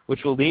it,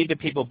 which will lead to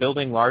people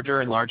building larger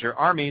and larger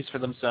armies for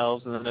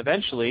themselves, and then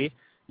eventually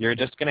you're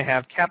just going to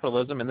have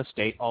capitalism in the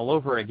state all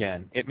over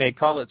again. It may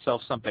call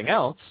itself something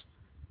else,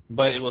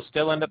 but it will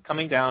still end up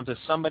coming down to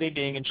somebody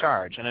being in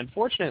charge. And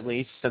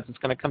unfortunately, since it's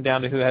going to come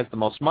down to who has the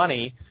most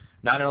money,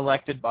 not an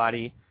elected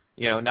body,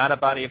 not a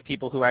body of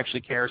people who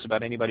actually cares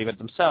about anybody but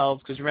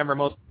themselves, because remember,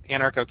 most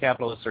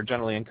anarcho-capitalists are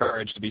generally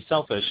encouraged to be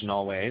selfish in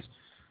all ways,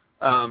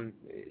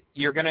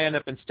 you're going to end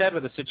up instead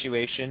with a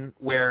situation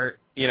where,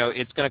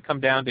 it's going to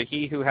come down to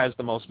he who has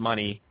the most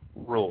money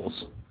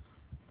rules.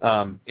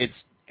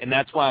 And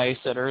that's why I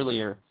said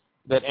earlier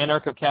that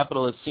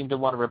anarcho-capitalists seem to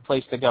want to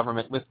replace the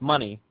government with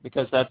money,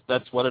 because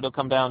that's what it'll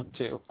come down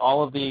to.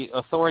 All of the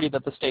authority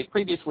that the state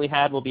previously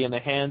had will be in the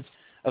hands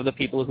of the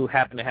people who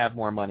happen to have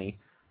more money.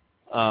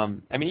 Go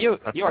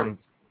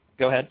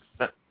ahead.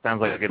 That sounds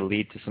like it'll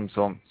lead to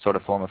some sort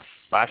of form of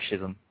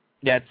fascism.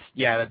 That's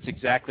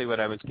exactly what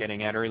I was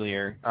getting at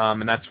earlier,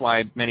 and that's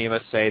why many of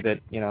us say that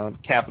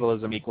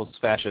capitalism equals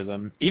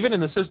fascism. Even in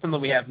the system that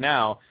we have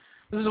now,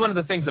 this is one of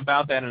the things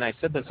about that, and I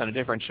said this on a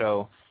different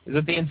show, is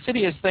that the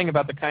insidious thing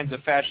about the kinds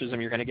of fascism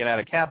you're going to get out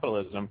of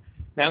capitalism.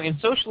 Now, in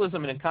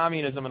socialism and in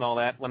communism and all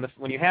that,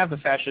 when you have the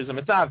fascism,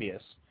 it's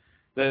obvious.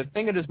 The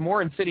thing that is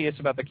more insidious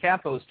about the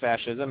capitalist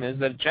fascism is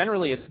that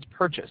generally it's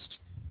purchased,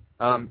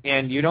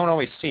 and you don't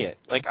always see it.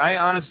 Like, I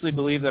honestly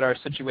believe that our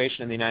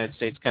situation in the United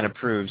States kind of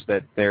proves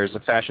that there's a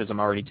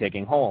fascism already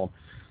taking hold.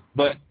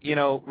 But,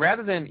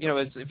 rather than,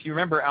 if you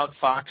remember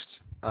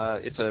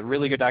Outfoxed, it's a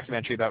really good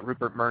documentary about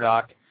Rupert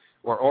Murdoch,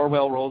 or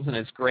Orwell rolls in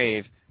his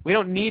grave. We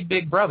don't need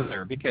Big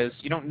Brother because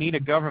you don't need a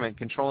government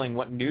controlling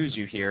what news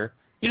you hear.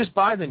 You just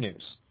buy the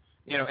news.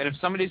 And if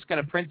somebody's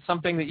going to print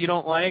something that you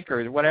don't like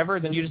or whatever,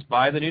 then you just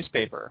buy the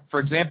newspaper. For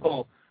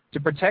example, to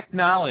protect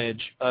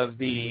knowledge of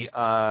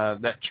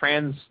that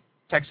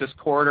Trans-Texas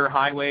Corridor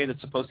Highway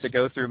that's supposed to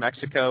go through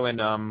Mexico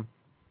and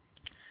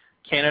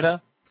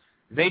Canada,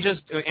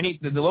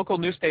 the local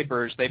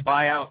newspapers, they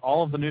buy out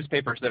all of the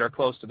newspapers that are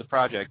close to the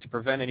project to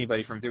prevent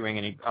anybody from doing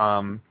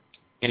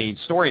any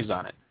stories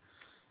on it.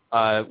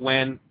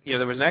 When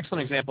there was an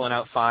excellent example in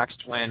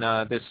Outfoxed when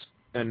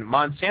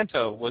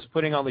Monsanto was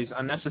putting all these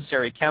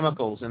unnecessary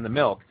chemicals in the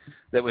milk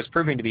that was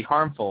proving to be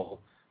harmful.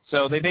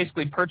 So they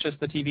basically purchased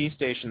the TV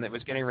station that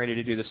was getting ready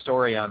to do the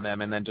story on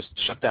them and then just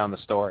shut down the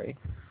story.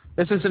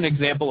 This is an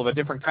example of a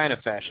different kind of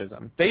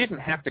fascism. They didn't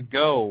have to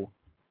go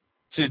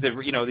to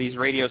these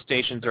radio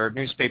stations or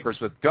newspapers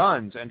with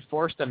guns and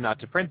force them not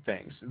to print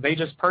things. They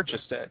just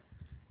purchased it.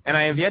 And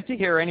I have yet to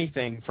hear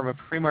anything from a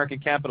free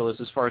market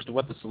capitalist as far as to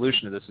what the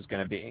solution to this is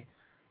going to be.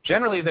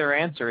 generally their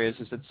answer is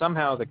that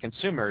somehow the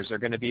consumers are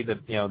going to be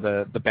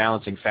the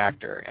balancing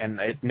factor, and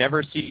it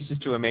never ceases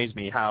to amaze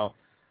me how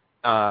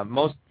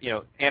most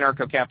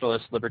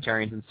anarcho-capitalist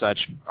libertarians and such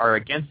are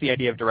against the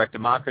idea of direct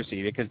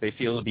democracy because they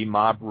feel it'll be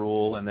mob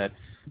rule and that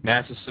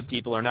masses of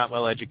people are not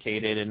well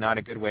educated and not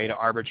a good way to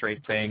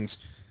arbitrate things.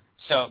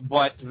 So,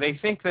 but they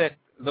think that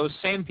those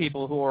same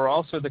people who are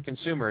also the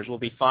consumers will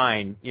be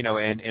fine,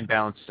 in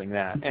balancing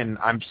that. And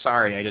I'm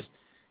sorry,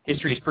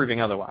 history is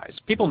proving otherwise.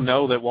 People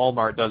know that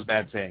Walmart does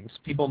bad things.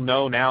 People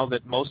know now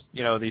that most,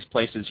 these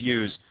places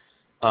use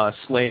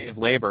slave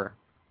labor,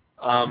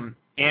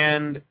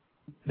 and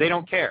they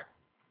don't care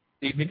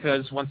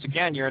because, once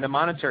again, you're in a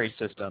monetary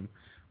system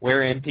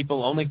wherein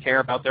people only care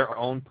about their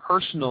own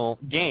personal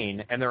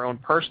gain and their own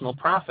personal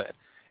profit.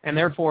 And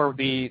therefore,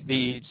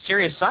 the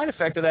serious side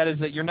effect of that is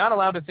that you're not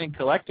allowed to think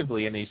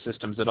collectively in these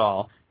systems at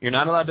all. You're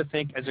not allowed to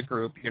think as a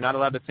group. You're not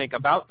allowed to think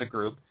about the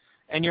group,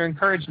 and you're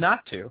encouraged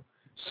not to.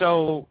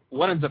 So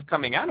what ends up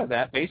coming out of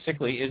that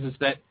basically is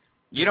that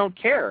you don't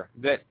care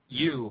that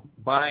you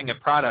buying a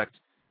product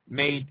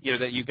made,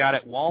 that you got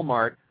at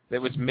Walmart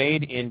that was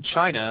made in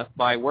China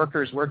by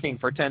workers working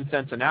for 10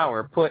 cents an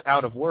hour, put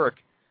out of work,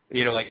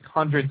 like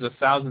hundreds of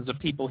thousands of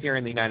people here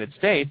in the United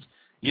States.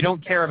 You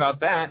don't care about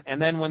that,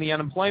 and then when the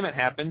unemployment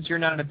happens, you're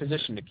not in a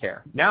position to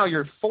care. Now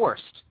you're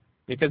forced,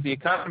 because the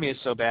economy is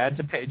so bad,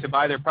 to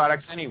buy their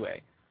products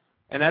anyway.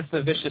 And that's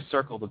the vicious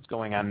circle that's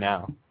going on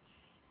now.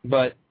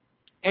 But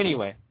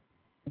anyway,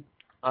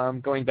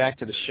 going back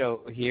to the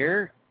show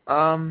here,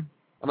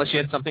 unless you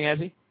had something,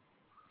 Azzy?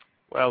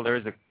 Well, there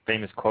is a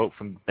famous quote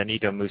from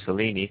Benito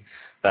Mussolini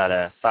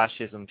that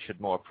fascism should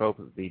more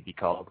appropriately be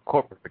called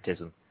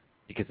corporatism,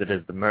 because it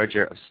is the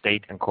merger of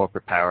state and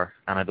corporate power,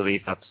 and I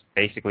believe that's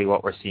basically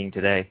what we're seeing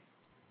today.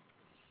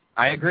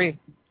 I agree.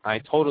 I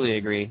totally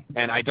agree.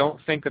 And I don't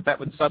think that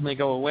would suddenly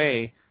go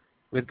away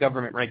with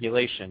government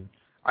regulation.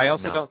 I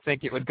also don't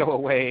think it would go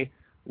away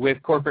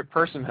with corporate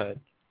personhood.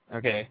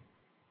 Okay?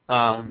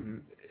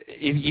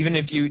 Even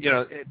if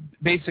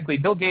basically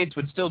Bill Gates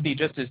would still be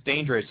just as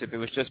dangerous if it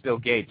was just Bill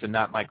Gates and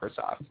not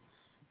Microsoft.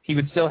 He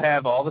would still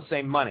have all the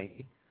same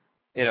money.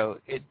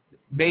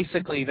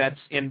 Basically, that's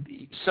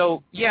in.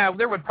 So yeah,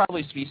 there would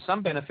probably be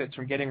some benefits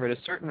from getting rid of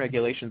certain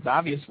regulations,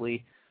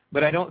 obviously,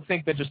 but I don't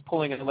think that just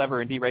pulling a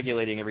lever and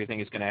deregulating everything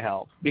is going to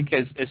help.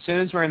 Because as soon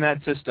as we're in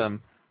that system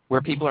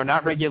where people are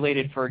not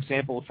regulated, for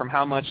example, from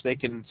how much they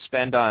can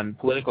spend on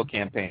political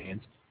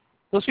campaigns,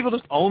 those people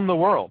just own the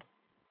world.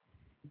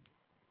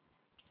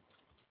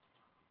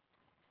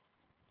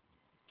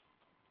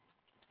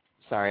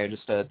 Sorry, I'm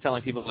just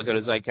telling people to go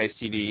to Zeitgeist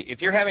TV.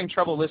 If you're having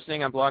trouble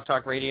listening on Blog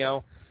Talk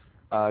Radio,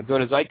 go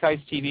to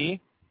Zeitgeist TV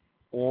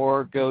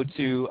or go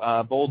to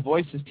Bold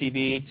Voices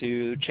TV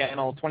to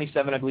channel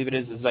 27, I believe it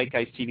is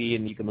Zeitgeist TV,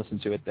 and you can listen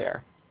to it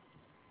there.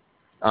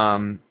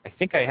 I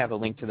think I have a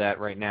link to that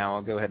right now.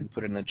 I'll go ahead and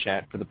put it in the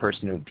chat for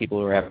the people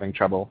who are having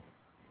trouble.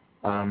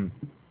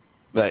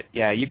 But,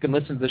 yeah, you can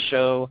listen to the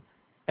show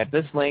at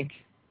this link,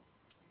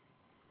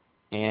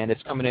 and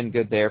it's coming in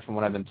good there from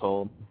what I've been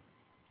told.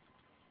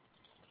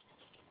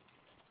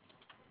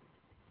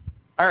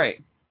 All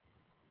right.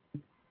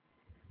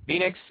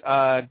 Phoenix,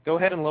 go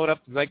ahead and load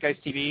up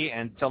Zeitgeist TV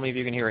and tell me if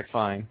you can hear it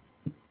fine.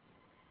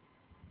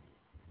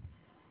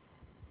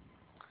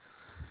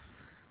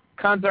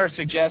 Kanzar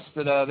suggests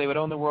that they would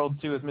own the world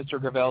too with Mr.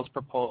 Gravel's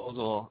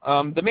proposal.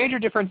 The major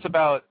difference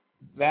about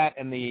that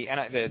and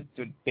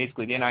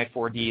basically the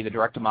NI4D, the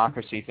direct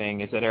democracy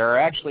thing, is that there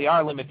actually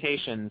are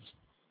limitations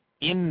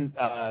in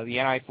the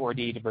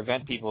NI4D to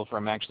prevent people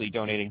from actually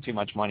donating too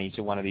much money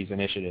to one of these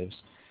initiatives.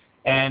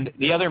 And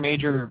the other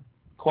major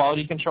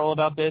quality control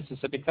about this is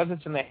that because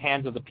it's in the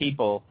hands of the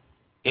people,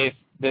 if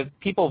the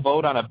people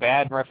vote on a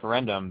bad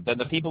referendum, then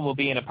the people will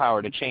be in a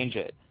power to change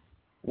it.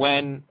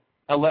 When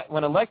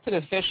elected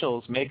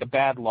officials make a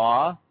bad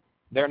law,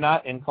 they're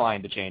not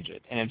inclined to change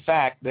it. And in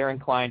fact, they're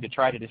inclined to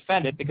try to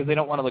defend it because they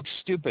don't want to look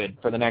stupid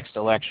for the next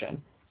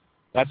election.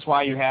 That's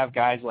why you have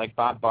guys like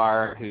Bob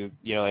Barr who,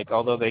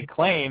 although they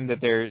claim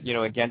that they're,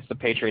 against the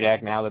Patriot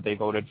Act now that they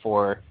voted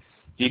for,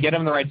 if you get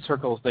them in the right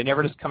circles, they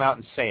never just come out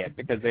and say it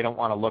because they don't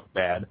want to look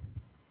bad.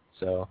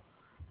 So,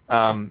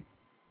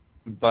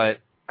 but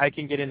I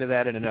can get into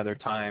that at another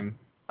time.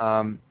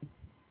 So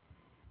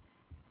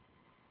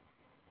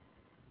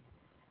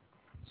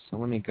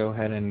let me go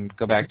ahead and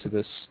go back to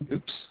this.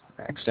 Oops,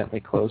 I accidentally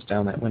closed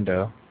down that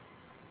window.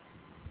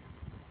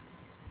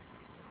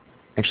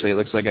 Actually, it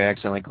looks like I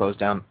accidentally closed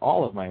down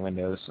all of my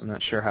windows. I'm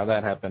not sure how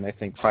that happened. I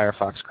think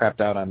Firefox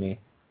crapped out on me.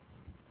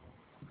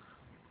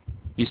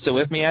 You still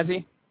with me,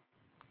 Azzy?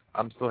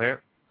 I'm still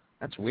here.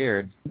 That's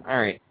weird. All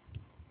right.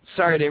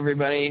 Sorry to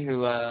everybody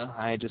who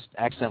I just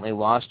accidentally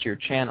lost your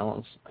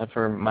channels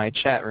for my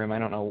chat room. I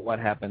don't know what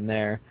happened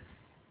there.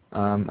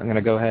 I'm going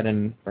to go ahead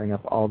and bring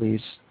up all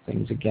these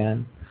things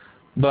again.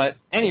 But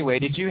anyway,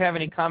 did you have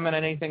any comment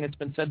on anything that's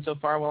been said so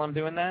far while I'm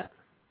doing that?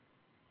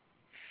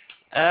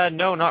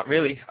 No, not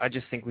really. I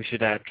just think we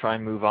should try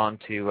and move on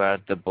to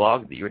the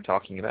blog that you were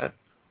talking about.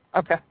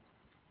 Okay.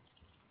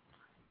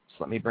 So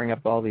let me bring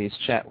up all these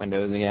chat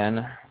windows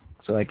again.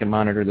 so I can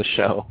monitor the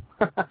show.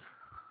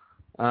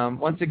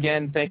 Once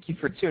again, thank you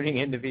for tuning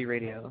in to V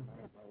Radio.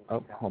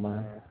 Oh, hold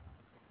on.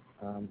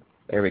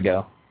 There we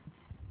go.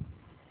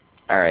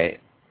 All right.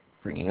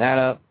 Bringing that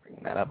up.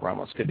 We're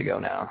almost good to go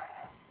now.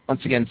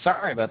 Once again,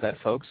 sorry about that,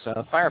 folks.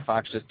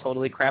 Firefox just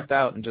totally crapped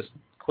out and just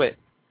quit,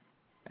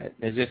 as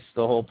if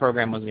the whole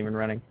program wasn't even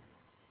running.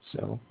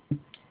 So,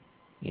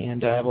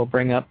 and I will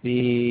bring up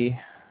the,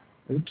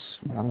 oops,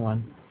 wrong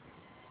one.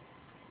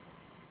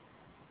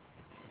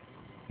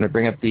 I'm going to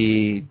bring up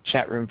the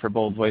chat room for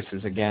Bold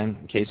Voices again,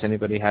 in case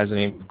anybody has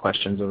any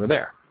questions over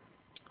there.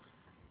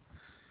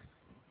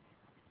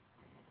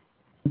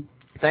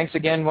 Thanks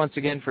again, once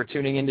again, for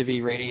tuning into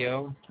V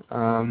Radio,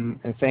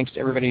 and thanks to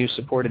everybody who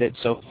supported it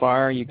so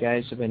far. You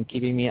guys have been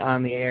keeping me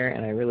on the air,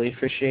 and I really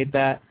appreciate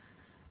that.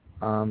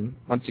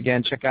 Once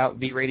again, check out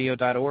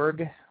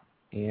vradio.org,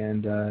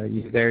 and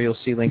there you'll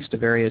see links to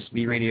various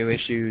V Radio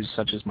issues,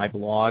 such as my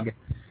blog,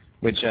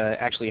 which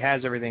actually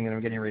has everything that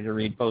I'm getting ready to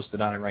read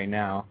posted on it right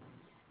now.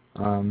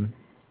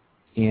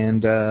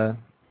 There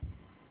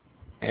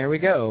we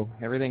go.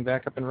 Everything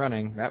back up and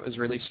running. That was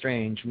really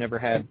strange. Never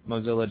had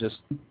Mozilla just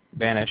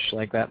vanish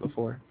like that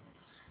before.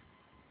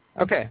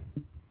 Okay.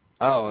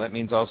 Oh, that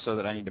means also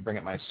that I need to bring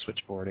up my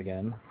switchboard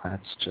again.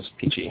 That's just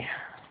peachy.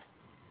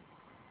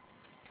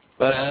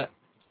 But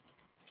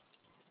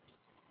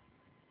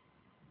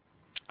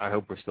I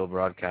hope we're still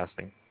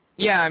broadcasting.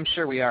 yeah, I'm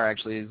sure we are,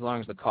 actually. As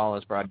long as the call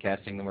is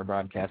broadcasting, then we're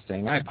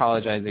broadcasting. I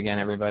apologize again,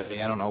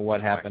 everybody. I don't know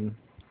what happened.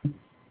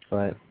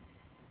 But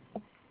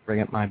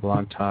bring up my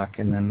blog talk,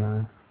 and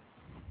then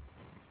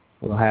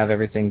we'll have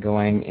everything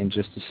going in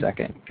just a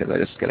second, because I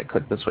just got to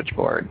click the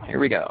switchboard. Here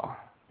we go.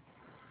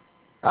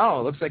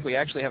 Oh, it looks like we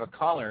actually have a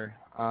caller.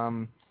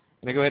 I'm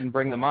going to go ahead and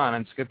bring them on.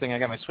 It's a good thing I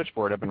got my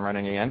switchboard up and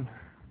running again.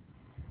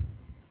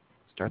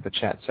 Start the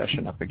chat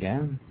session up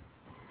again.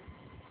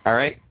 All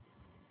right.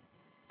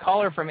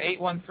 Caller from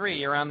 813,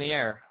 you're on the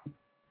air.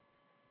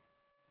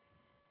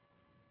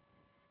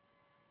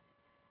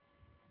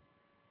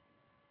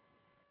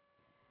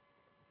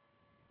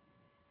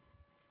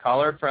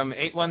 Caller from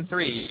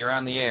 813, you're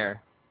on the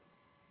air.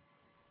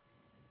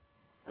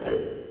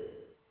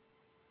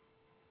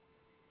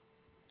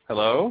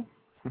 Hello?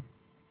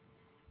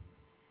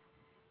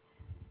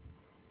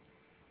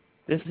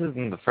 This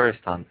isn't the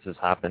first time this has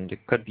happened.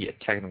 It could be a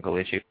technical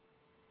issue.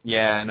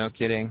 Yeah, no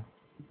kidding.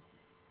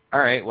 All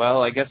right,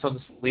 well, I guess I'll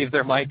just leave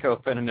their mic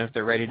open, and if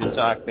they're ready to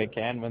talk, they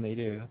can when they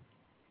do.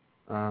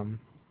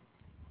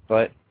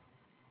 But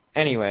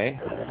anyway.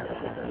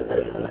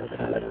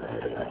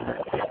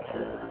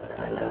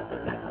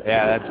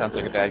 Yeah, that sounds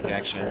like a bad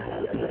connection.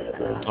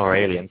 Or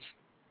aliens.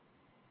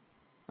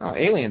 Oh,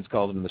 aliens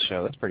called into the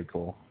show. That's pretty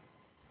cool.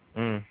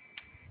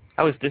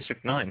 How was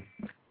District 9?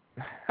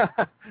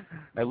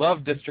 I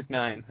love District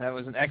 9. That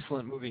was an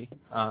excellent movie.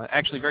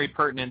 Actually very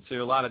pertinent to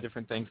a lot of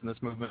different things in this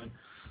movement.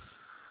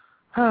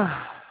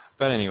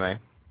 But anyway.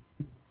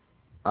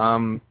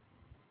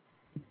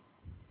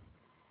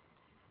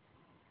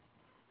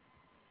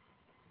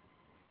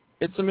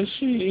 It's a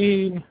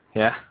machine.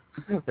 Yeah,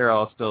 they're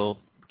all still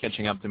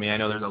catching up to me. I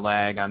know there's a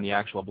lag on the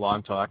actual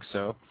blog talk.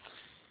 So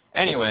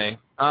anyway,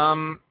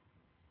 as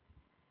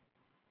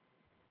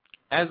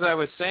I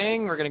was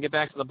saying, we're going to get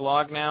back to the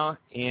blog now.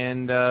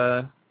 And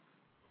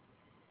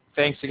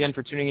thanks again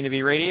for tuning into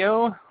V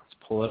Radio. Let's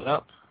pull it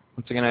up.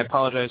 Once again, I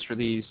apologize for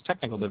these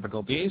technical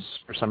difficulties.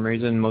 For some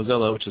reason,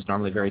 Mozilla, which is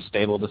normally very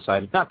stable,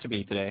 decided not to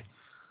be today.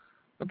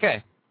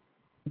 Okay.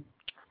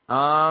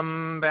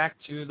 Back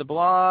to the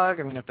blog.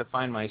 I'm going to have to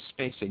find my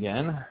space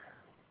again.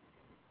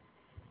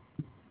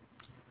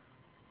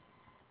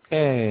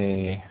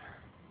 Okay.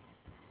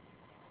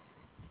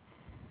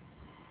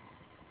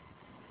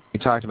 We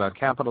talked about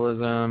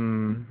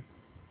capitalism.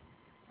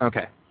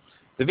 Okay.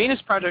 The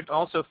Venus Project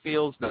also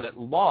feels that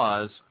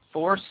laws,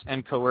 force,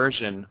 and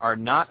coercion are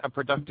not a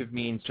productive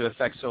means to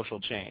effect social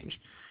change,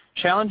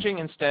 challenging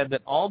instead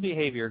that all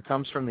behavior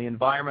comes from the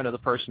environment of the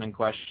person in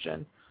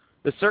question.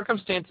 The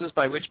circumstances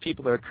by which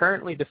people are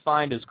currently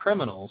defined as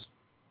criminals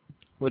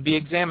would be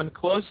examined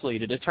closely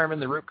to determine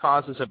the root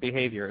causes of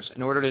behaviors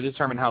in order to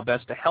determine how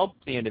best to help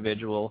the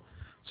individual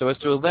so as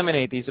to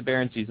eliminate these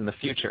aberrancies in the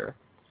future.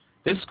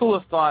 This school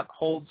of thought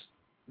holds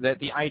that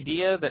the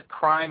idea that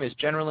crime is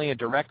generally a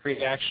direct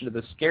reaction to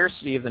the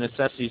scarcity of the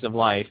necessities of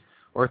life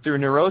or through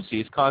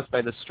neuroses caused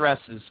by the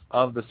stresses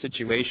of the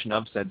situation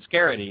of said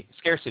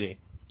scarcity.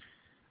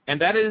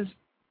 And that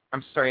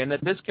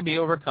this can be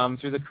overcome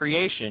through the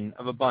creation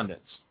of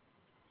abundance.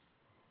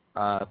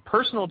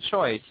 Personal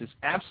choice is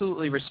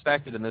absolutely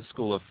respected in this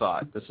school of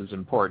thought. This is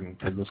important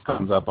because this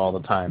comes up all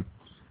the time.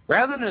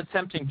 Rather than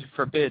attempting to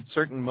forbid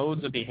certain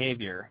modes of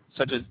behavior,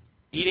 such as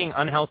eating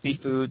unhealthy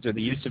foods or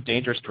the use of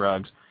dangerous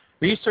drugs,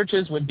 research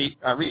would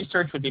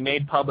be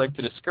made public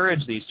to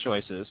discourage these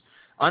choices,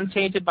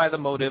 untainted by the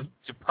motive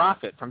to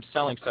profit from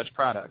selling such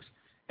products.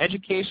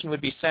 Education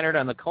would be centered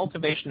on the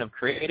cultivation of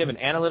creative and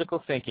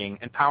analytical thinking,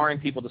 empowering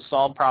people to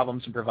solve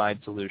problems and provide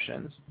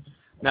solutions.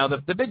 Now,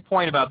 the big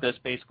point about this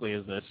basically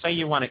is this. Say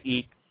you want to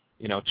eat,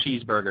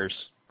 cheeseburgers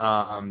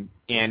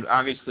And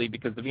obviously,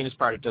 because the Venus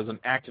Project doesn't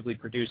actively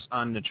produce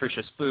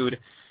unnutritious food,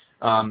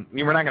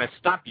 we're not going to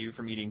stop you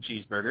from eating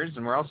cheeseburgers,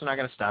 and we're also not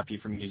going to stop you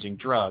from using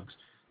drugs.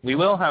 We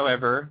will,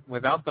 however,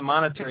 without the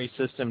monetary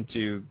system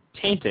to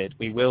taint it,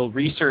 we will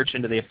research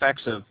into the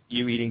effects of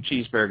you eating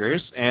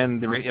cheeseburgers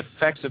and the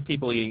effects of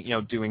people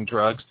doing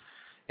drugs,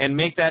 and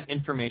make that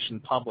information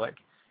public.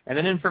 And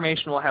then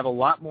information will have a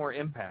lot more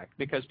impact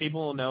because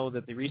people will know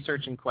that the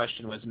research in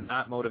question was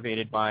not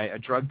motivated by a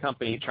drug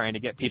company trying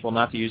to get people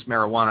not to use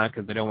marijuana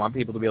because they don't want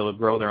people to be able to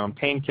grow their own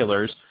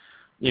painkillers,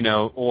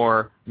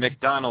 or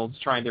McDonald's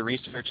trying to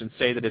research and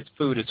say that its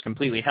food is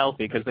completely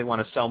healthy because they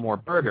want to sell more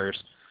burgers.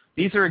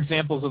 These are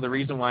examples of the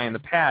reason why in the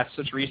past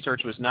such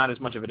research was not as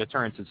much of a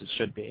deterrent as it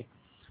should be.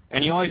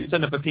 And you always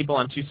end up with people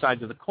on two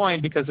sides of the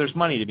coin because there's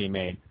money to be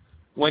made.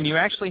 When you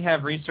actually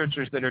have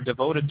researchers that are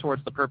devoted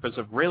towards the purpose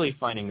of really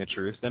finding the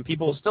truth, then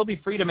people will still be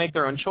free to make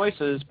their own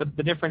choices, but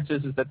the difference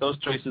is that those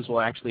choices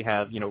will actually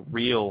have,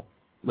 real,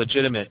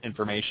 legitimate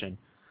information.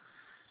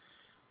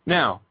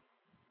 Now,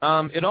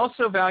 it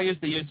also values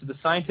the use of the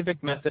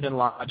scientific method and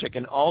logic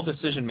in all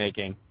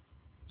decision-making,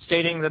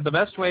 stating that the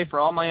best way for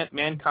all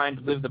mankind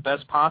to live the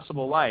best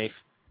possible life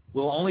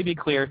will only be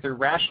clear through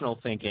rational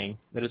thinking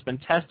that has been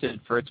tested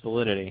for its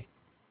validity.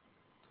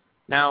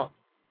 Now,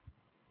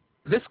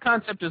 this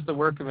concept is the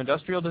work of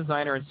industrial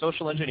designer and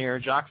social engineer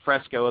Jacques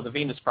Fresco of the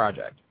Venus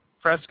Project.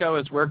 Fresco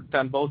has worked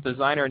on both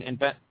designer and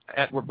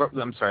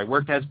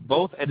worked as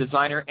both a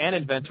designer and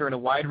inventor in a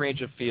wide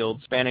range of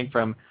fields spanning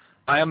from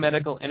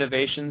biomedical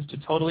innovations to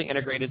totally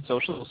integrated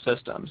social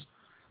systems.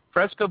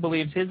 Fresco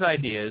believes his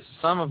ideas,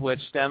 some of which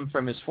stem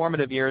from his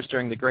formative years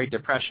during the Great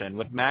Depression,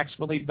 would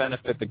maximally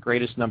benefit the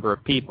greatest number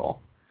of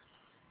people.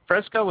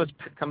 Fresco was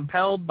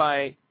compelled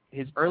by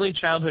his early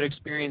childhood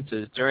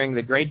experiences during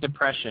the Great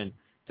Depression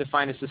to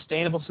find a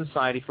sustainable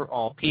society for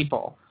all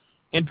people.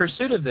 In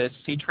pursuit of this,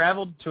 he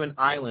traveled to an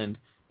island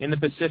in the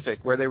Pacific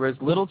where there was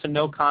little to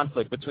no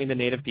conflict between the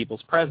native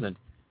peoples present,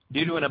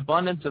 due to an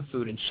abundance of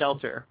food and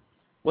shelter.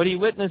 What he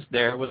witnessed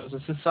there was a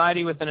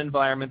society with an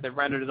environment that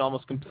rendered it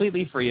almost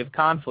completely free of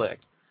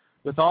conflict.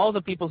 With all the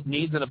people's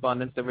needs in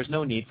abundance, there was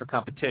no need for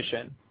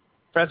competition.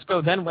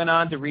 Fresco then went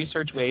on to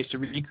research ways to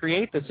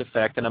recreate this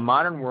effect in a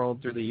modern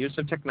world through the use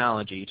of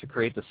technology to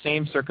create the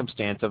same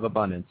circumstance of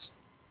abundance.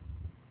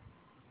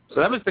 So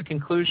that was the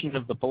conclusion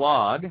of the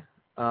blog.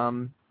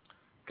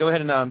 Go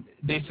ahead and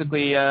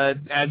basically,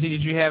 Adzi,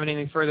 did you have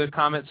anything further to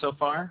comment so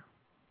far?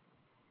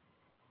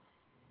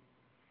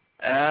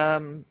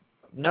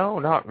 No,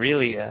 not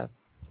really.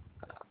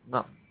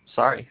 No,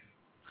 sorry.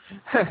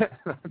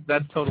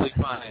 That's totally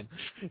fine.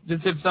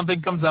 Just if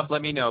something comes up,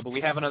 let me know. But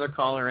we have another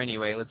caller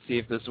anyway. Let's see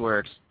if this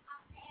works.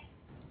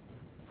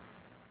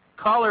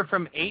 Caller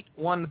from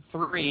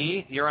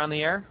 813, you're on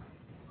the air.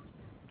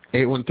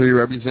 813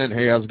 represent.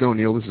 Hey, how's it going,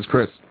 Neil? This is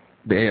Chris,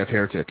 the AF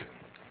Heretic.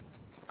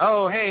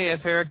 Oh, hey,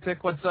 AF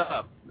Heretic, what's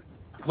up?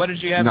 What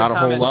did you have Not to a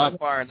whole comment lot. so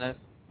far in this?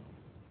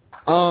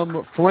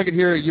 From what I could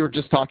hear, you were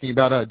just talking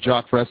about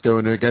Jacques Fresco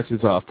and I guess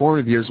his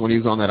formative years when he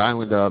was on that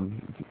island,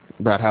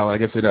 about how I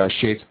guess it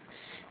shaped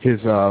his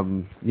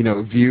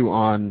view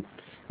on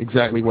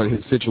exactly what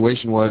his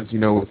situation was.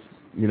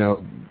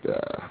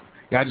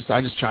 I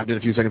just chimed in a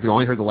few seconds ago. I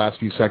only heard the last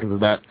few seconds of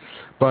that,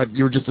 but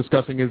you were just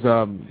discussing his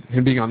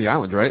him being on the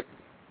island, right?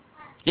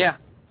 Yeah.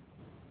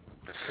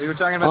 We were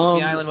talking about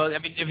the island. Well, I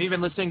mean, have you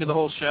been listening to the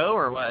whole show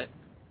or what?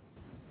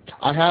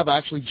 I have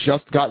actually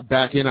just got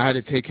back in. I had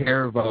to take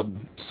care of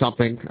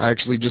something. I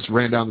actually just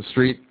ran down the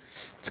street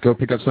to go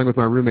pick up something with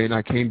my roommate, and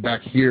I came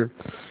back here.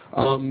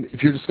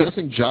 If you're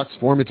discussing Jacques'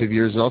 formative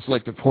years, I'd also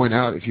like to point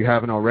out, if you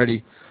haven't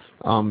already,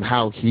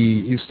 how he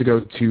used to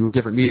go to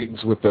different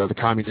meetings with the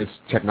communist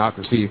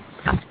technocracy,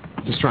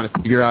 just trying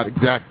to figure out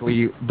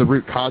exactly the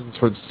root causes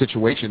for the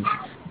situation.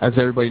 As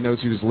everybody knows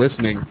who's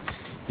listening,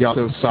 he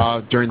also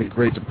saw during the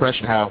Great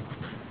Depression how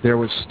there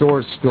was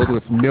stores filled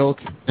with milk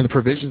and the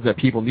provisions that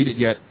people needed,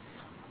 yet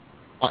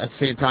at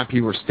the same time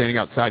people were standing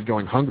outside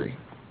going hungry.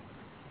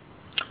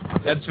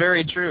 That's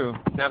very true,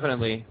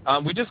 definitely.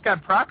 We just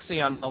got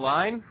Proxy on the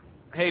line.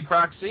 Hey,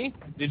 Proxy,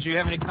 did you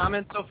have any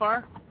comments so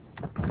far?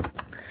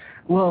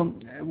 Well,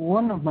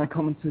 one of my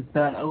comments is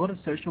that a lot of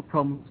social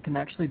problems can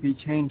actually be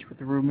changed with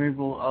the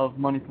removal of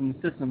money from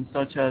the system,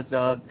 such as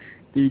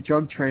the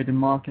drug trade and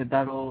market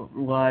that all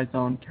relies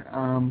on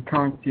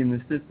currency in the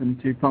system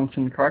to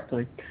function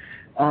correctly.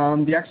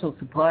 The actual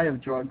supply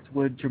of drugs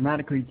would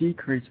dramatically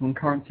decrease when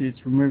currency is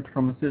removed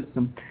from the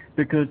system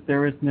because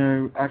there is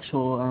no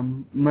actual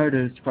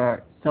motives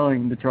for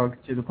selling the drugs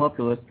to the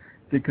populace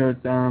because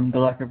the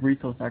lack of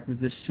resource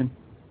acquisition.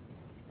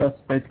 That's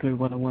basically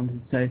what I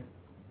wanted to say.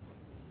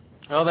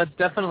 Well, that's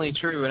definitely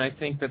true, and I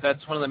think that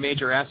that's one of the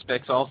major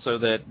aspects also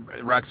that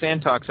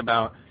Roxanne talks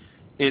about,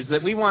 is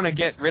that we want to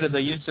get rid of the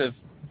use of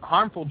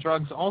harmful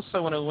drugs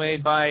also in a way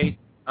by,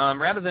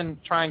 rather than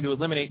trying to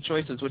eliminate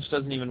choices, which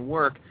doesn't even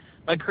work,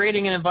 by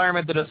creating an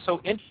environment that is so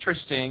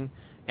interesting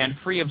and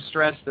free of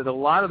stress that a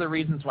lot of the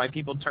reasons why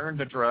people turn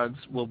to drugs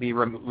will be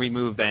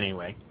removed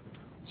anyway.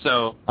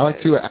 So I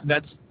like to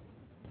that's.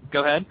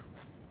 Go ahead.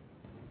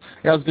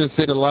 Yeah, I was going to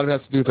say that a lot of it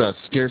has to do with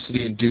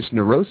scarcity-induced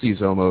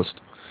neuroses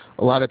almost.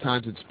 A lot of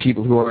times it's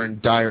people who are in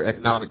dire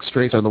economic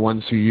straits are the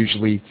ones who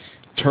usually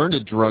turn to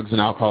drugs and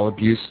alcohol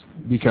abuse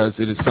because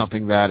it is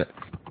something that,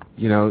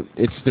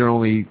 it's their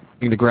only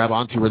thing to grab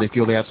onto where they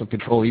feel they have some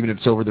control, even if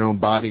it's over their own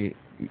body,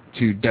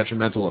 to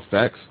detrimental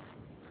effects.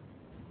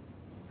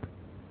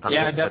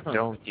 Yeah, definitely.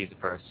 Don't use it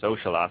for a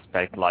social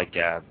aspect like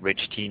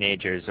rich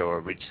teenagers or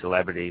rich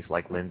celebrities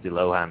like Lindsay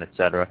Lohan,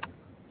 etc.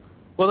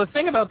 Well, the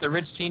thing about the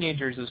rich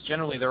teenagers is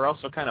generally they're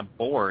also kind of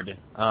bored,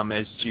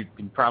 as you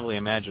can probably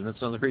imagine.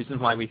 That's one of the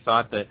reasons why we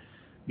thought that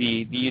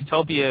the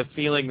utopia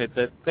feeling that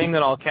the thing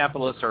that all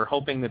capitalists are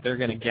hoping that they're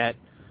going to get,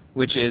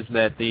 which is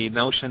that the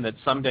notion that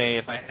someday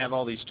if I have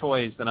all these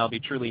toys, then I'll be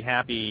truly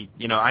happy.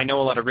 I know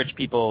a lot of rich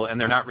people,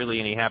 and they're not really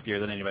any happier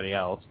than anybody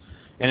else.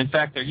 And in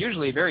fact, they're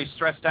usually very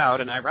stressed out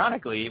and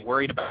ironically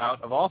worried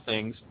about, of all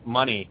things,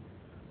 money.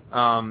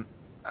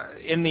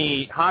 In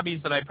the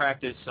hobbies that I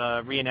practice,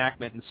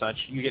 reenactment and such,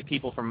 you get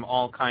people from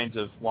all kinds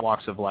of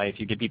walks of life.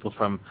 You get people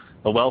from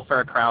the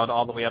welfare crowd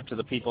all the way up to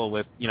the people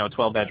with,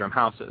 12-bedroom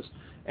houses.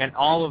 And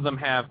all of them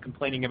have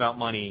complaining about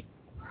money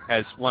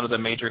as one of the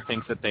major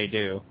things that they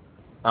do.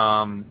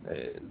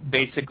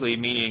 Basically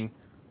meaning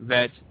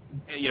that,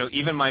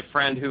 even my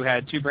friend who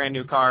had 2 brand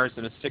new cars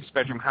and a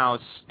 6-bedroom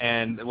house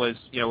and was,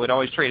 would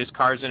always trade his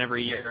cars in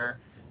every year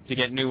to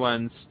get new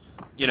ones,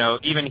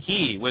 even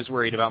he was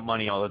worried about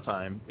money all the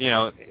time.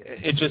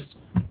 It just,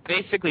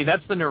 basically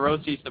that's the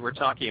neuroses that we're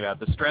talking about,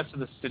 the stress of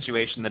the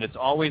situation, that it's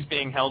always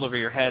being held over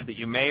your head that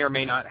you may or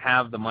may not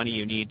have the money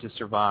you need to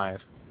survive.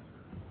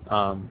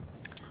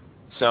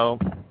 So,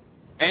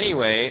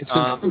 anyway,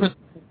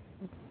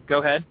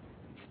 go ahead.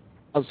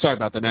 Oh, sorry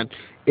about that, man.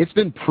 It's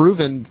been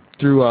proven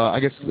through,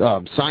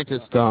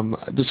 scientists.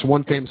 This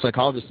one famous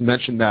psychologist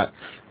mentioned that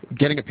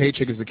getting a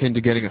paycheck is akin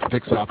to getting a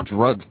fix-off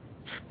drug,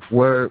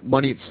 where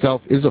money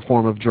itself is a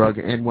form of drug,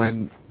 and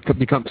when it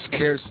becomes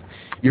scarce,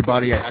 your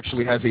body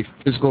actually has a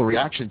physical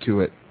reaction to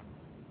it.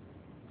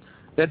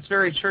 That's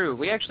very true.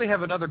 We actually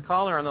have another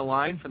caller on the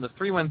line from the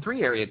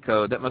 313 area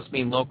code. That must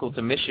mean local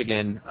to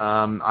Michigan.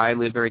 I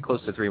live very close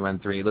to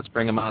 313. Let's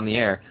bring him on the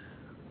air.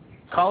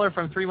 Caller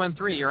from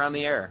 313, you're on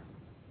the air.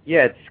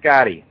 Yeah, it's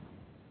Scotty.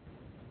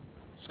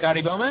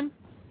 Scotty Bowman?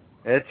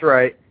 That's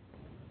right.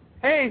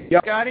 Hey,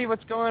 Yep. Scotty,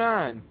 what's going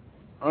on?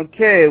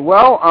 Okay,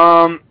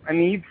 well,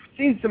 you've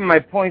seen some of my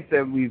points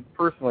that we've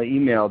personally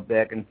emailed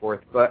back and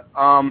forth, but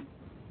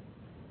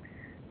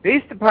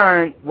based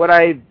upon what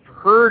I've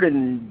heard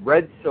and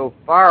read so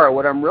far,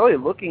 what I'm really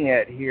looking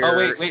at here... Oh,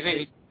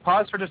 wait.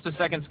 Pause for just a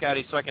second,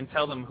 Scotty, so I can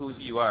tell them who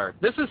you are.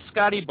 This is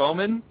Scotty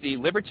Bowman, the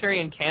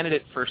Libertarian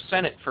candidate for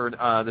Senate for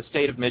the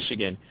state of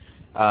Michigan.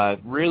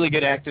 Really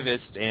good activist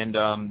and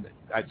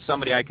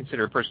somebody I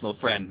consider a personal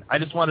friend. I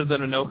just wanted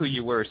them to know who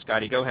you were,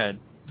 Scotty. Go ahead.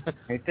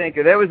 Okay, thank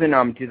you. That was in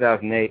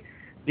 2008.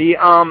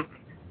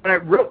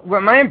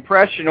 My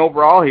impression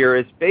overall here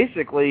is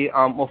basically,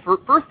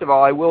 first of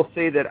all, I will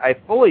say that I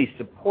fully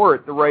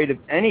support the right of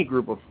any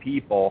group of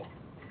people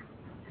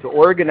to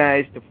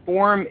organize, to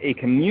form a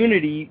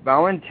community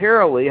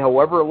voluntarily,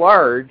 however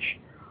large,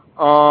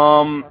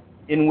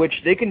 in which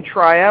they can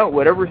try out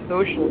whatever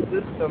social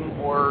system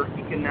or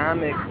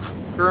economic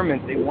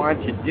experiment they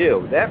want to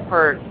do. That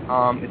part,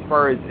 as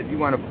far as if you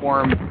want to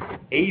form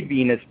a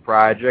Venus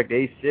project,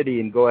 a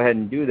city, and go ahead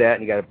and do that,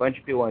 and you got a bunch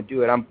of people want to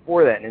do it, I'm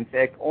for that. And in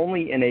fact,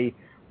 only in a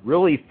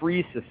really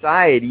free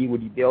society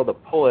would you be able to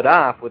pull it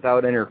off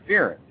without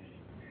interference.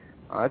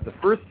 That's the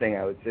first thing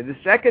I would say. The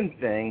second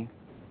thing,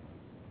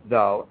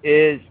 though,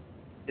 is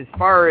as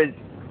far as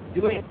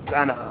doing it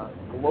on a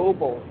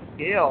global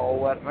scale,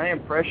 what my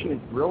impression is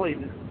really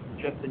this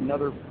is just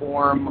another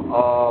form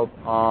of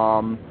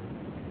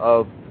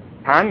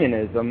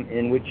communism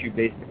in which you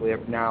basically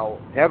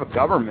have a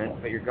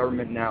government, but your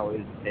government now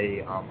is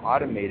a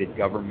automated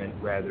government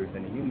rather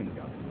than a human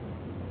government.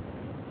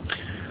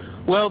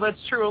 Well, that's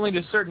true only to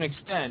a certain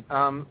extent.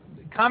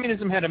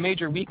 Communism had a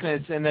major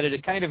weakness in that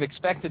it kind of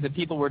expected that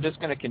people were just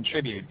going to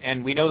contribute,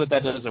 and we know that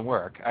that doesn't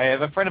work. I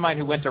have a friend of mine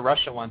who went to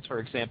Russia once, for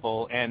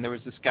example, and there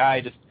was this guy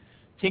just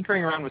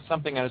tinkering around with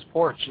something on his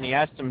porch, and he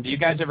asked him, do you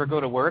guys ever go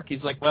to work?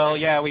 He's like, well,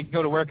 yeah, we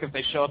go to work if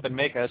they show up and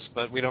make us,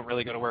 but we don't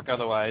really go to work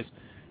otherwise.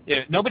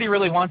 Nobody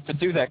really wants to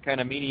do that kind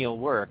of menial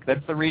work.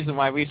 That's the reason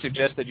why we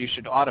suggest that you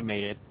should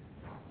automate it.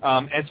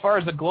 As far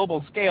as a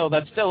global scale,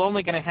 that's still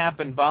only going to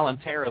happen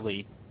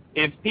voluntarily.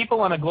 If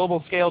people on a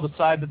global scale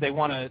decide that they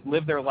want to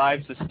live their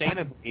lives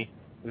sustainably,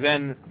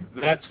 then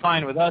that's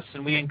fine with us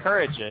and we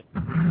encourage it.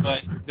 But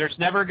there's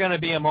never going to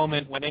be a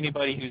moment when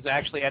anybody who's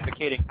actually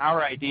advocating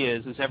our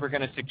ideas is ever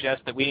going to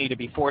suggest that we need to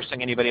be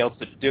forcing anybody else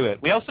to do it.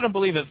 We also don't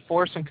believe that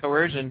force and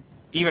coercion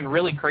even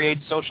really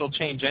creates social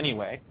change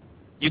anyway.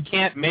 You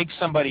can't make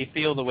somebody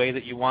feel the way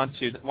that you want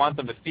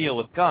them to feel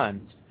with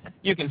guns.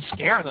 You can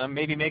scare them,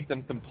 maybe make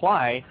them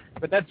comply,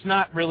 but that's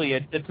not really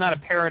it's not a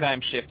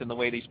paradigm shift in the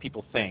way these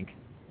people think.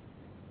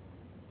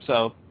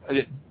 So,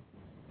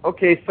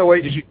 okay, so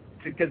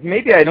because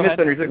maybe I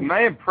misunderstood.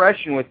 My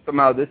impression was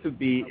somehow this would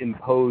be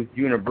imposed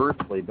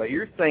universally, but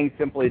you're saying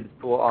simply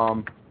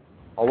to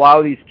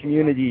allow these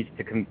communities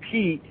to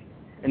compete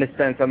in a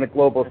sense, on the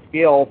global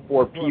scale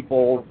for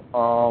people's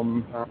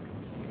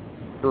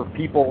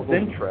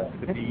interest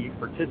to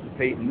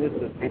participate in this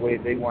as the way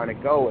they want to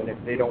go, and if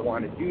they don't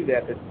want to do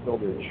that, that's still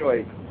their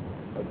choice.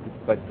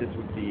 But this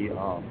would be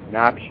an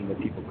option that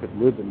people could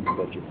live in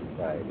such a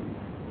society.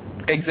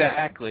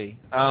 Exactly.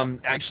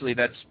 Actually,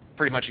 that's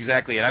pretty much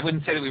exactly it. I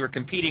wouldn't say that we were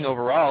competing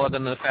overall, other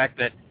than the fact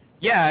that,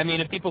 yeah, I mean,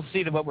 if people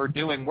see that what we're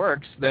doing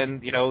works, then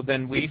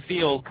we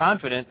feel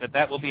confident that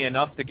that will be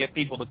enough to get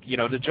people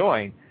to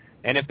join.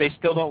 And if they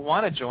still don't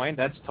want to join,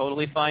 that's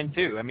totally fine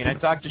too. I mean, I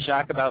talked to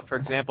Jacques about, for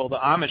example, the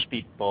Amish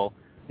people.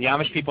 The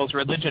Amish people's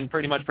religion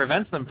pretty much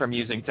prevents them from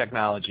using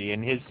technology,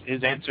 and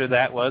his answer to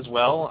that was,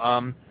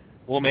 well,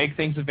 we'll make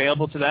things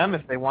available to them.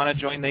 If they want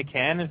to join, they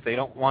can. If they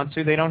don't want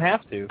to, they don't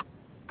have to.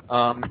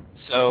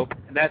 So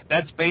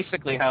that's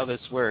basically how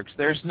this works.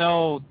 There's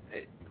no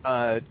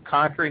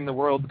conquering the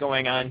world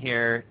going on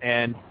here,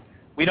 and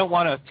we don't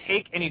want to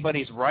take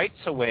anybody's rights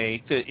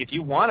away. If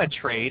you want to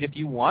trade, if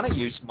you want to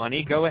use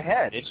money, go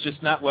ahead. It's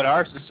just not what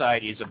our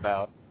society is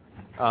about.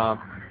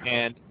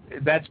 And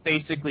that's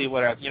basically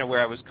what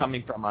where I was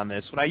coming from on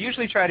this. What I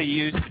usually try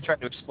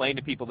to explain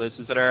to people this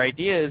is that our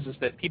idea is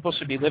that people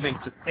should be living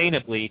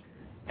sustainably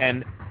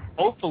and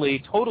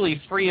hopefully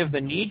totally free of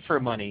the need for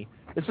money.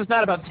 This is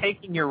not about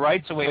taking your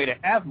rights away to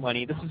have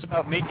money. This is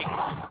about making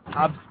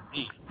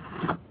obsolete.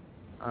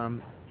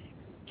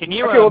 Can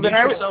you? Okay, well then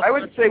I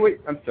would say wait.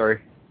 I'm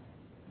sorry.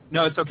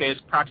 No, it's okay. His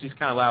proxy's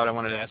kind of loud. I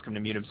wanted to ask him to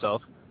mute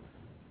himself.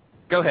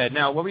 Go ahead.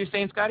 Now, what were you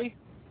saying, Scotty?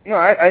 No,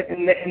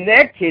 in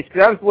that case,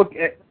 because I was looking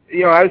at,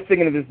 I was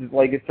thinking of this as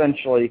like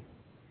essentially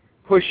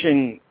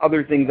pushing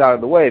other things out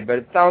of the way, but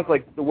it sounds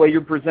like the way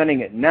you're presenting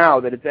it now,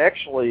 that it's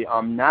actually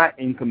not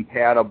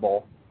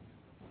incompatible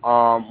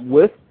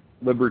with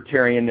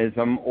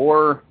libertarianism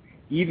or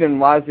even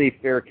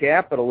laissez-faire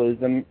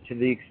capitalism, to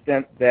the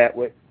extent that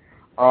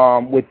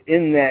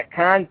within that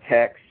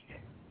context,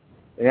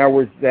 in other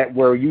words, that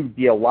where you'd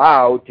be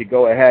allowed to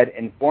go ahead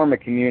and form a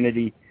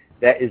community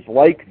that is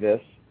like this,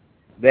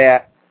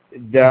 that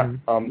the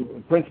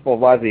principle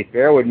of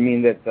laissez-faire would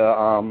mean that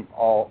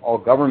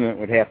all government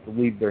would have to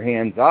leave their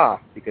hands off,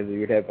 because you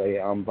would have a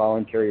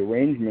voluntary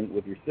arrangement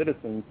with your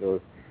citizens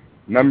or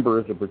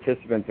members or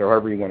participants, or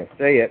however you want to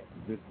say it,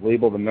 just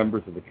label the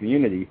members of the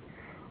community.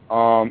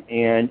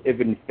 And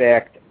if in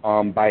fact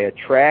by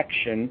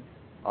attraction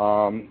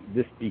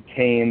this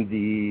became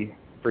the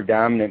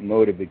predominant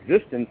mode of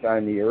existence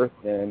on the earth,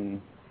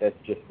 then that's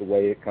just the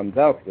way it comes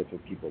out, because that's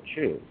what people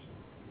choose.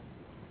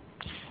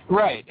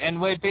 Right, and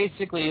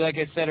basically, like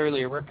I said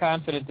earlier, we're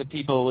confident that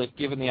people, if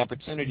given the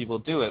opportunity, will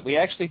do it. We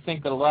actually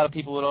think that a lot of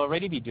people would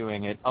already be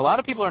doing it. A lot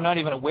of people are not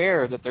even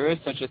aware that there is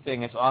such a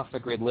thing as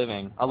off-the-grid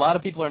living. A lot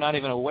of people are not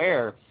even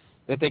aware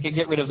that they can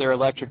get rid of their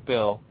electric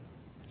bill.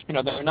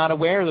 They're not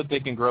aware that they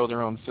can grow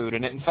their own food.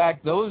 And in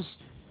fact, those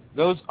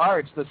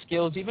arts, the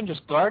skills, even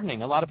just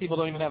gardening, a lot of people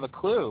don't even have a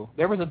clue.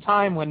 There was a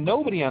time when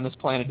nobody on this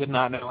planet did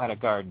not know how to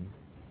garden.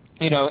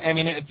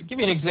 To give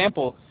you an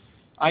example,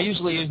 I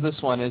usually use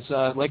this one as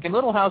like in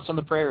Little House on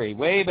the Prairie.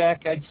 Way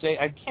back, I'd say,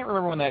 I can't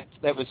remember when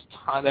that was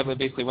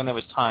basically when that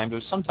was timed. It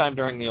was sometime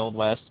during the Old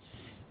West.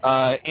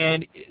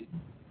 And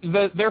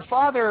their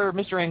father,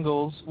 Mr.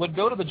 Ingalls, would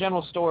go to the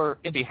general store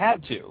if he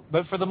had to.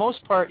 But for the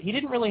most part, he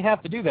didn't really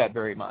have to do that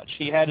very much.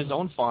 He had his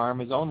own farm,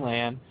 his own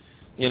land.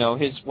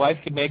 His wife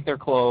could make their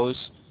clothes.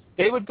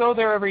 They would go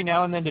there every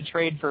now and then to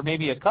trade for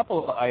maybe a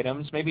couple of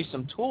items, maybe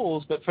some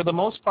tools, but for the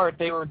most part,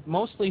 they were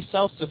mostly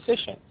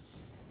self-sufficient.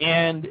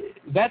 And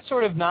that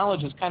sort of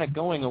knowledge is kind of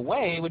going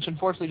away, which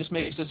unfortunately just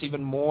makes us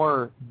even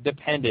more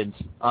dependent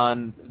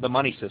on the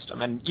money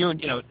system. And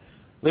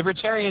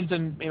libertarians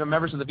and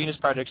members of the Venus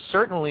Project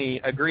certainly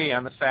agree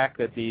on the fact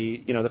that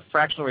the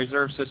fractional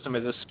reserve system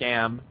is a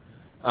scam.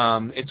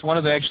 It's one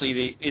of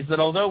is that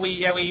although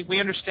we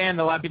understand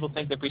that a lot of people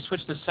think that if we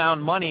switch to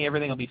sound money,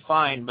 everything will be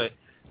fine, but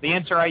the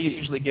answer I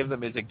usually give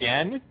them is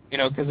again,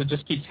 because it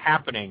just keeps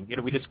happening.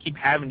 We just keep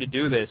having to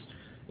do this.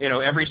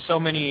 Every so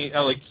many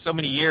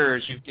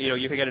years, you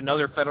can get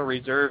another Federal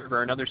Reserve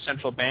or another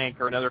central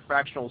bank or another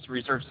fractional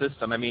reserve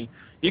system. I mean,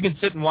 you can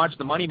sit and watch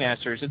the Money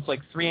Masters. It's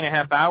like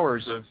 3.5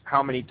 hours of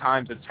how many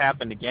times it's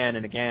happened again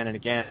and again and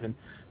again. And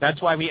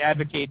that's why we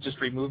advocate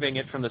just removing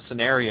it from the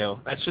scenario.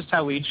 That's just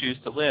how we choose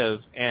to live.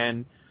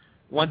 And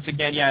once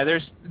again,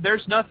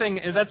 there's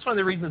nothing. That's one of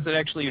the reasons that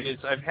actually is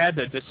I've had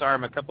to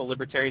disarm a couple of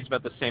libertarians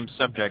about the same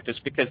subject, is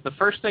because the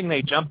first thing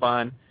they jump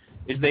on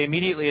is they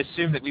immediately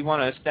assume that we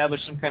want to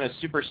establish some kind of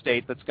super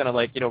state that's going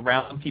to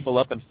round people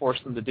up and force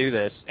them to do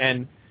this.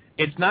 And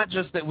it's not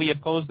just that we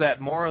oppose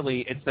that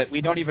morally, it's that we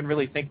don't even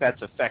really think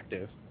that's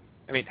effective.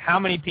 I mean, how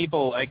many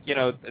people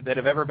that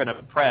have ever been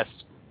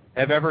oppressed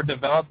have ever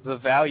developed the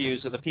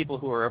values of the people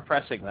who are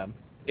oppressing them?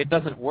 It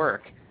doesn't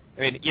work.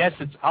 I mean, yes,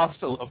 it's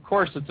hostile, of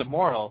course it's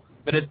immoral,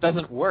 but it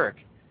doesn't work.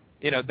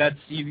 That's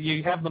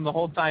you have them the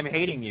whole time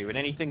hating you and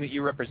anything that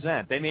you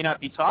represent. They may not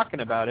be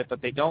talking about it,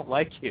 but they don't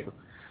like you.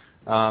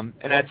 And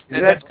that's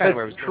kind of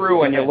where it was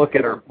true when you look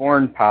at our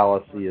foreign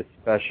policy,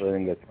 especially. I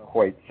think it's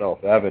quite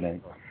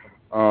self-evident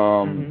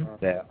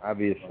that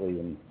obviously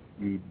in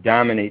you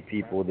dominate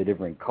people with a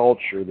different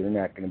culture, they're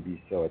not going to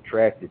be so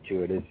attracted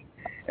to it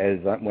as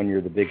when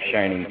you're the big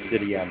shining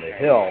city on the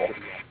hill,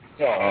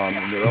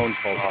 and their own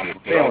culture is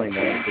failing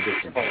them. It's a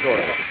different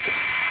story.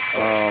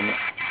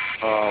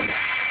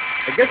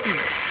 I guess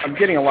I'm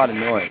getting a lot of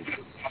noise.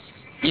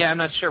 Yeah, I'm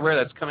not sure where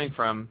that's coming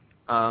from.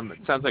 It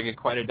sounds like it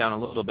quieted down a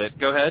little bit.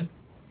 Go ahead.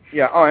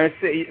 Yeah. Oh, and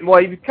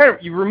well,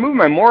 you remove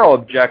my moral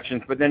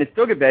objections, but then it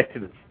still get back to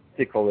the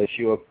ethical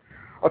issue of,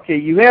 okay,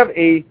 you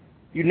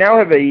now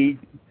have a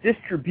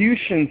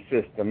distribution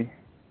system,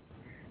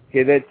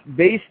 okay, that's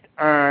based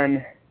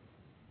on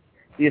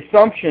the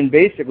assumption,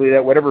 basically,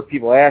 that whatever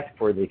people ask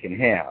for, they can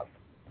have.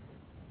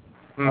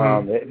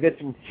 That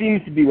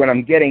seems to be what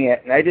I'm getting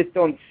at, and I just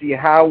don't see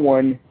how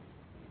one.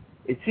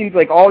 It seems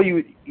like all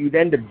you'd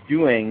end up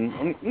doing.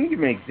 Let me give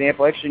you an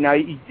example. Actually, now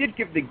you did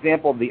give the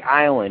example of the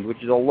island,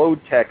 which is a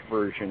low-tech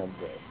version of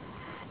this.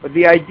 But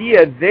the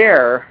idea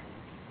there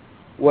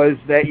was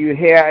that you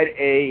had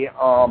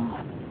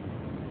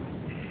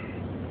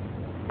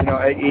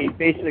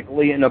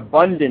basically an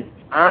abundance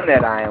on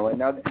that island.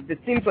 Now, it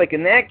seems like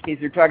in that case,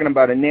 you're talking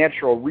about a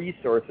natural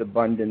resource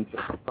abundance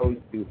as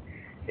opposed to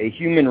a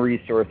human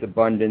resource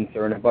abundance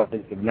or an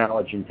abundance of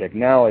knowledge and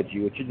technology,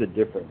 which is a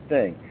different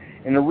thing.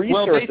 In a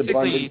resource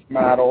abundance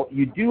model,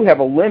 you do have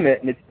a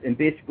limit, and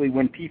basically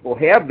when people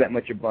have that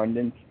much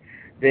abundance,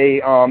 they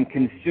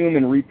consume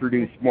and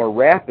reproduce more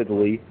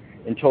rapidly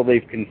until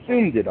they've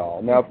consumed it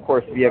all. Now, of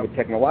course, if you have a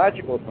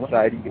technological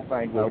society, you can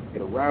find ways to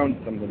get around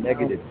some of the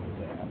negatives of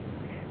that.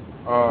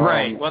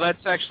 Right. Well,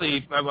 that's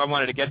actually, I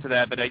wanted to get to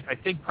that, but I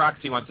think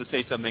Proxy wants to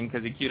say something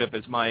because he queued up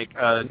his mic.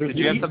 Did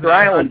you have something? Easter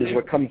Island is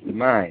what comes to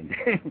mind.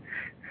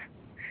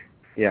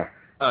 Yeah.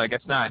 Oh, I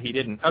guess not. He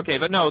didn't. Okay,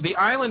 but no, the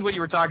island, what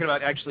you were talking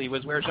about, actually,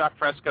 was where Jacques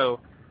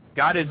Fresco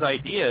got his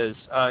ideas,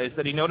 is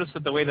that he noticed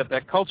that the way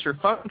that culture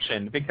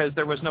functioned, because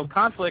there was no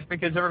conflict,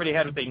 because everybody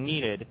had what they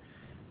needed.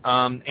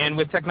 And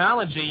with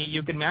technology,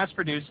 you can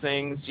mass-produce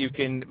things, you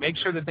can make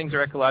sure that things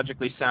are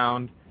ecologically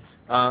sound,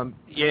 and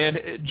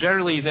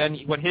generally then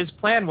what his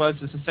plan was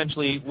is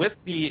essentially with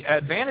the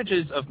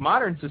advantages of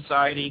modern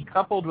society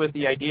coupled with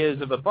the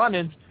ideas of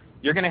abundance,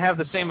 you're going to have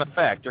the same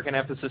effect. You're going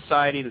to have the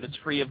society that's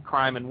free of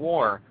crime and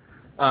war.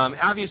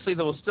 Obviously,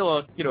 there will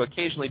still,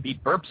 occasionally be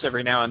burps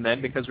every now and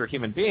then because we're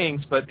human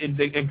beings. But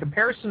in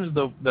comparison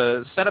to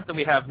the setup that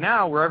we have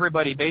now, where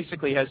everybody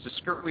basically has to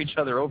screw each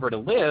other over to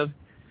live,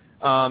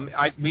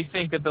 we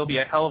think that there'll be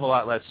a hell of a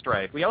lot less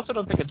strife. We also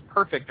don't think it's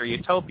perfect or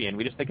utopian.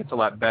 We just think it's a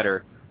lot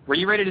better. Were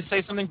you ready to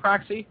say something,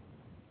 Proxy?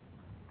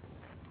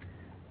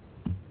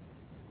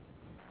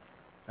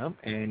 Oh,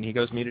 and he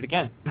goes muted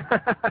again.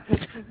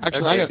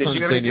 Actually, I got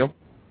something to say, Neil.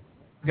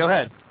 Go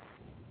ahead.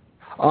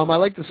 I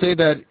like to say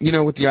that,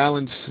 with the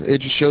islands,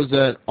 it just shows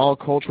that all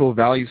cultural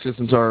value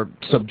systems are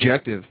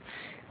subjective,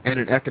 and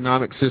an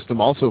economic system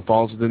also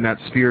falls within that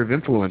sphere of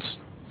influence.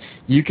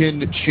 You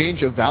can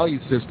change a value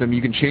system,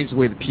 you can change the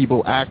way that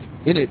people act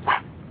in it,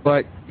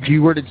 but if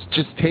you were to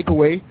just take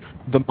away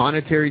the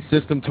monetary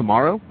system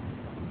tomorrow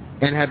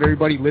and have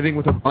everybody living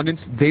with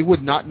abundance, they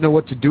would not know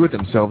what to do with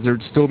themselves. There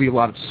would still be a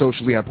lot of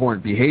socially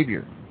abhorrent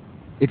behavior.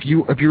 If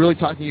you're really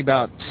talking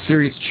about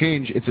serious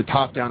change, it's a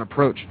top-down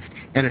approach,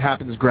 and it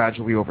happens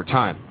gradually over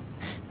time.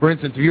 For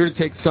instance, if you were to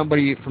take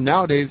somebody from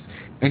nowadays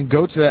and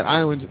go to that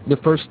island, the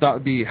first thought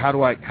would be, how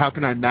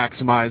can I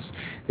maximize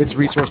its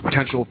resource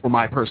potential for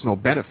my personal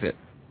benefit?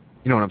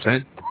 You know what I'm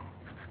saying?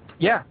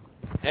 Yeah.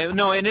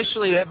 No,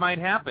 initially that might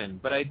happen,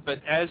 but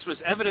as was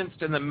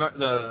evidenced in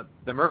the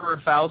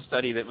Merver-Fowl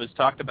study that was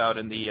talked about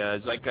in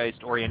the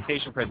Zeitgeist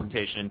orientation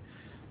presentation,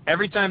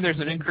 every time there's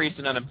an increase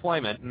in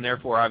unemployment, and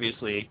therefore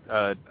obviously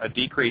a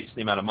decrease in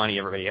the amount of money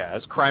everybody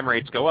has, crime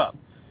rates go up.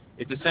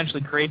 It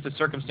essentially creates a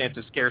circumstance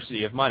of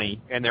scarcity of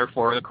money, and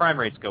therefore the crime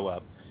rates go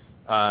up.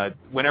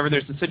 Whenever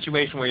there's a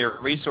situation where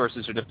your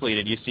resources are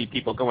depleted, you see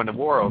people going to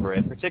war over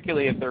it,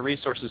 particularly if they're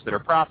resources that are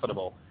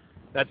profitable.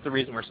 That's the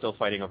reason we're still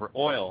fighting over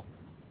oil.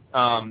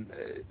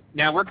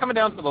 Now, we're coming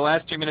down to the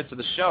last 2 minutes of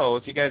the show.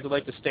 If you guys would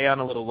like to stay on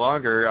a little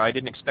longer, I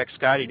didn't expect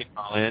Scotty to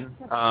call in.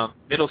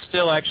 It'll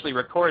still actually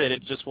record it.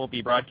 It just won't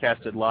be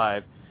broadcasted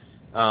live.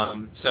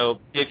 So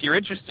if you're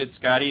interested,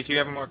 Scotty, if you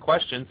have more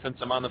questions, since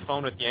I'm on the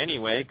phone with you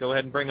anyway, go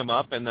ahead and bring them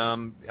up, and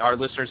our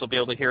listeners will be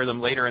able to hear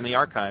them later in the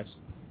archives.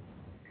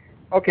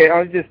 Okay,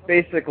 I was just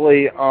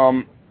basically,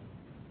 I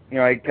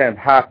kind of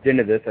hopped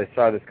into this. I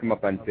saw this come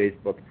up on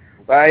Facebook.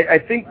 But I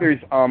think there's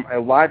a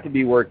lot to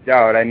be worked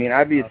out. I mean,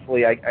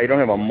 obviously, I don't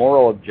have a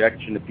moral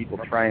objection to people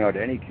trying out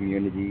any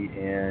community,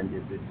 and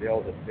if it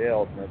fails, it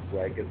fails. And that's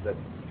why I guess that's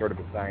sort of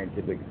a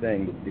scientific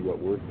thing to see what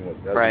works and what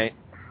doesn't. Right.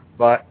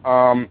 But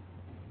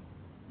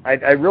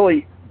I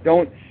really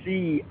don't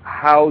see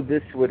how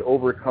this would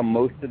overcome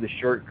most of the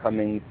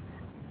shortcomings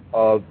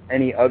of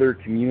any other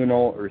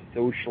communal or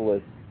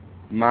socialist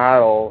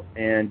model,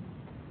 and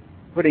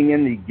putting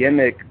in the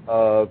gimmick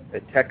of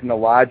a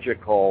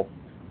technological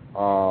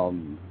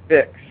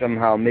fix,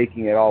 somehow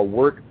making it all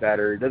work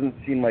better. It doesn't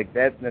seem like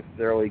that's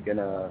necessarily going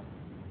to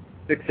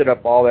fix it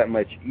up all that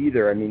much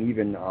either. I mean,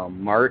 even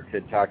Marx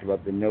had talked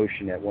about the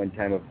notion at one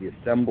time of the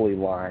assembly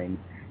line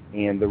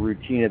and the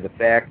routine of the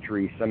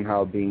factory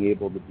somehow being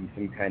able to be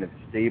some kind of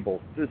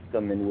stable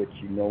system in which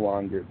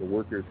the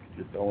workers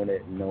could just own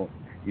it, and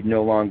you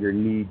no longer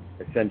need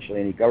essentially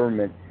any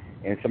government,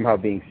 and somehow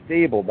being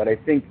stable. But I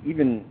think it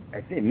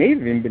may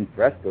have even been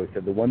Fresco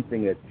said the one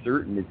thing that's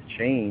certain is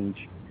change.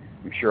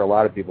 I'm sure a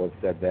lot of people have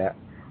said that.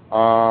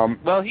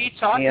 Well, he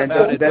talked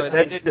about it, but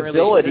that didn't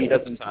stability really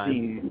doesn't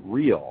seem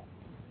real.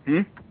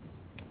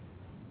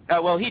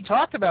 Well, he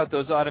talked about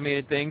those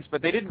automated things,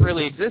 but they didn't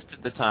really exist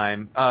at the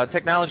time.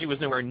 Technology was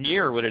nowhere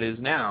near what it is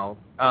now,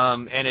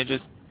 and it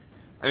just,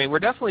 we're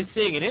definitely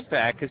seeing an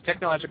impact because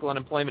technological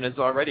unemployment is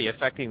already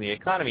affecting the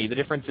economy. The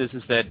difference is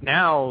that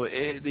now,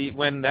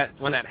 when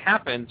that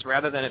happens,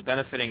 rather than it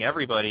benefiting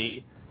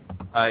everybody,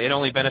 it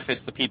only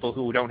benefits the people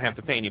who don't have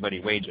to pay anybody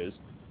wages.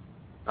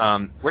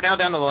 We're now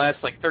down to the last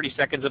 30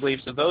 seconds, I believe.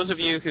 So those of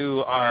you who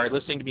are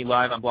listening to me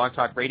live on Blog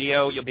Talk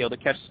Radio, you'll be able to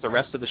catch the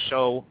rest of the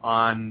show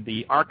on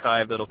the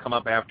archive that'll come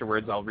up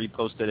afterwards. I'll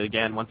repost it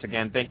again. Once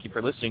again, thank you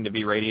for listening to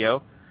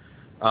V-Radio.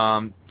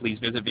 Please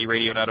visit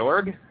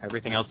vradio.org.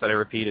 Everything else that I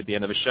repeat at the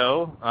end of the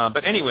show.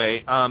 But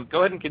anyway,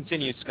 go ahead and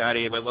continue,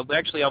 Scotty. Well,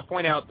 actually, I'll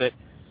point out that,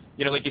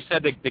 like you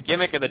said, the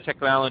gimmick of the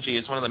technology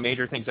is one of the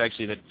major things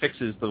actually that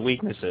fixes the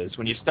weaknesses.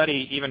 When you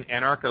study even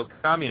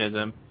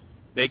anarcho-communism,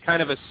 they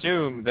kind of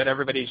assume that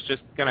everybody's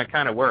just going to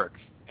kind of work,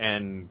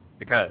 and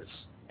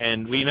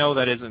we know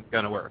that isn't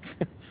going to work.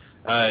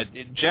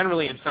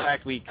 Generally, in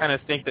fact, we kind of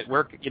think that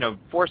work,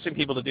 forcing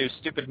people to do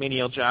stupid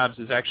menial jobs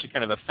is actually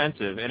kind of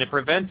offensive, and it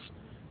prevents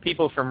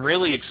people from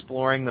really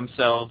exploring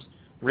themselves,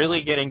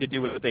 really getting to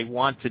do what they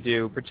want to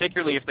do,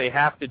 particularly if they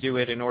have to do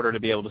it in order to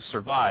be able to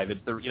survive.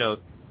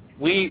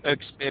 We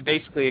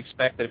basically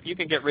expect that if you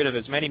can get rid of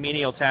as many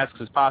menial tasks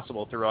as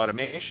possible through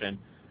automation,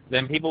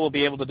 then people will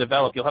be able to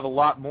develop. You'll have a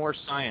lot more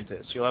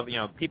scientists. You'll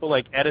have, people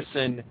like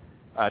Edison,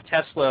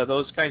 Tesla,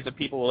 those kinds of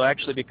people will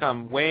actually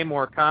become way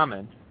more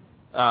common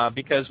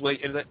because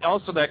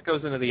also that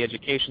goes into the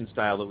education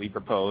style that we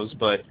propose.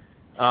 But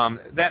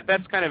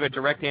that's kind of a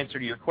direct answer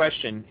to your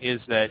question, is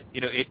that,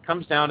 it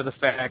comes down to the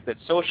fact that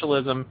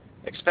socialism,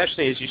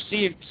 especially as you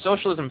see,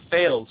 socialism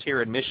fails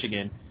here in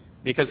Michigan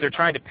because they're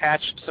trying to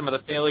patch some of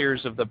the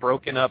failures of the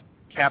broken up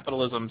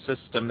capitalism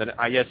system that,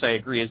 yes, I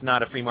agree, is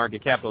not a free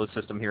market capitalist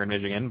system here in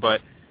Michigan,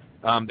 but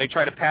they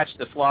try to patch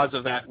the flaws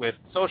of that with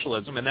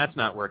socialism, and that's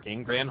not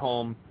working.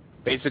 Granholm,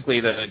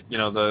 basically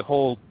the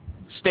whole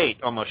state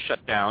almost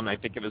shut down, I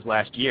think it was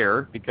last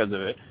year, because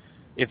of it.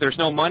 If there's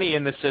no money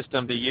in the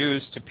system to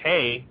use to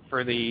pay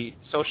for the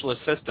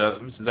socialist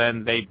systems,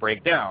 then they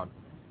break down.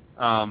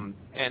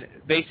 And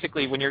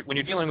basically, when you're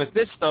dealing with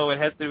this, though, it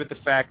has to do with the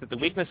fact that the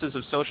weaknesses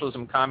of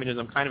socialism,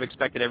 communism, kind of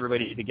expected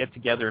everybody to get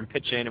together and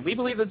pitch in, and we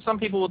believe that some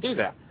people will do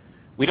that.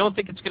 We don't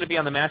think it's going to be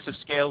on the massive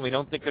scale. We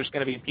don't think there's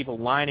going to be people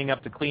lining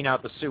up to clean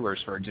out the sewers,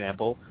 for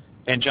example.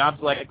 And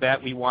jobs like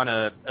that we want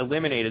to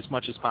eliminate as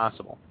much as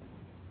possible.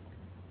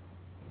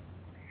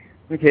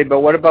 Okay,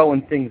 but what about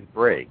when things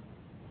break?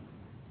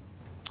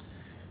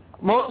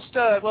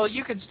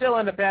 You could still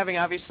end up having,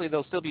 obviously,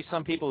 there'll still be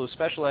some people who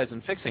specialize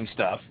in fixing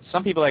stuff.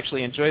 Some people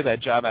actually enjoy that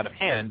job out of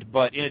hand,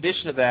 but in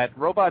addition to that,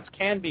 robots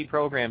can be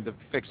programmed to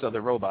fix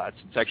other robots.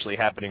 It's actually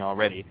happening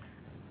already.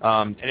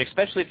 And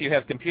especially if you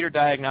have computer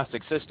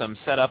diagnostic systems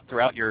set up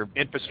throughout your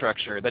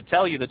infrastructure that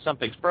tell you that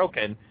something's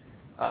broken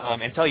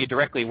and tell you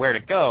directly where to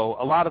go,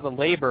 a lot of the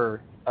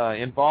labor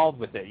involved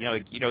with it,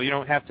 you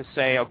don't have to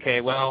say, okay,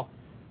 well,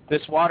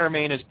 this water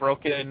main is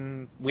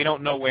broken, we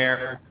don't know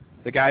where.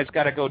 The guy's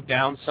got to go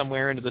down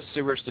somewhere into the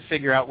sewers to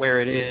figure out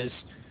where it is.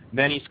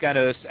 Then he's got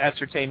to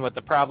ascertain what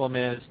the problem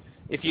is.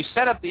 If you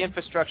set up the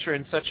infrastructure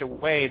in such a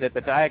way that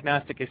the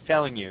diagnostic is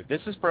telling you, this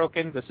is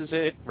broken, this is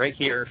it, right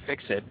here,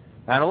 fix it,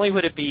 not only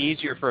would it be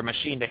easier for a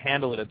machine to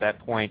handle it at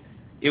that point,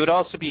 it would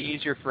also be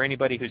easier for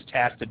anybody who's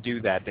tasked to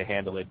do that to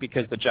handle it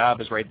because the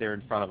job is right there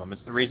in front of them.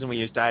 It's the reason we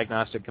use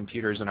diagnostic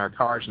computers in our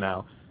cars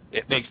now.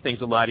 It makes things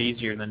a lot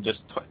easier than just,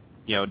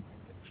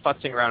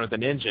 futzing around with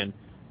an engine,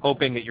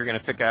 hoping that you're going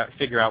to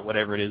figure out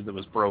whatever it is that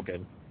was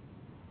broken.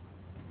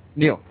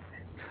 Neil,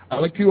 I'd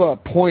like to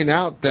point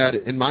out that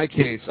in my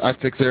case, I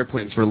fix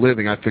airplanes for a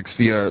living. I fix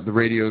the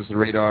radios, the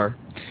radar,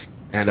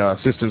 and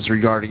systems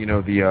regarding, the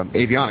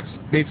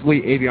avionics,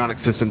 basically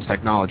avionics systems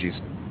technologies.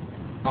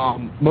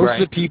 Most of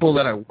the people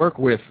that I work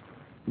with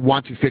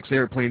want to fix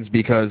airplanes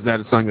because that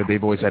is something that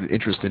they've always had an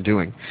interest in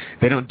doing.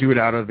 They don't do it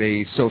out of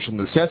a social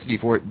necessity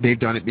for it. They've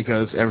done it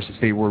because ever since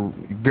they were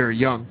very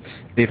young,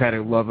 they've had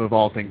a love of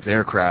all things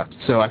aircraft.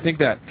 So I think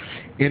that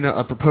in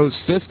a proposed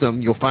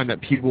system, you'll find that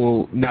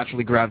people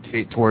naturally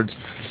gravitate towards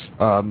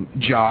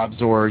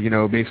jobs or,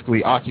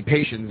 basically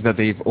occupations that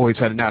they've always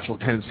had a natural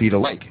tendency to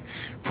like.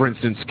 For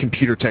instance,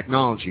 computer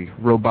technology,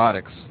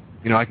 robotics.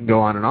 I can go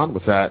on and on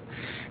with that.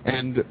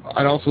 And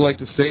I'd also like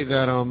to say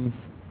that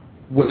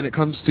when it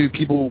comes to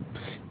people,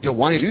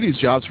 wanting to do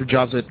these jobs for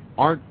jobs that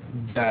aren't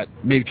that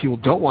maybe people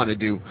don't want to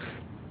do,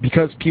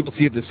 because people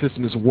see if the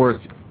system is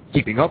worth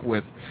keeping up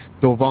with,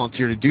 they'll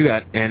volunteer to do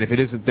that. And if it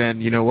isn't, then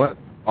you know what?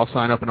 I'll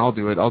sign up and I'll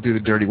do it. I'll do the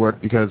dirty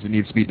work because it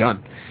needs to be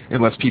done.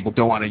 Unless people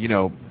don't want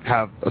to,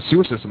 have a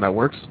sewer system that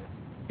works.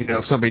 You know,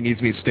 if somebody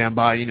needs me to stand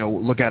by, you know,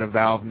 look at a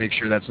valve and make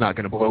sure that's not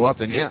going to blow up,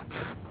 then yeah,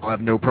 I'll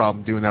have no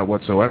problem doing that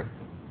whatsoever.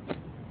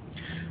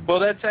 Well,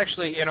 that's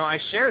actually, you know, I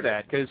share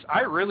that because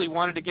I really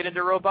wanted to get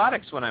into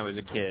robotics when I was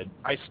a kid.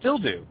 I still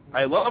do.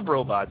 I love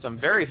robots. I'm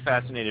very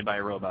fascinated by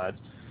robots.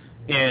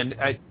 And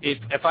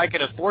if I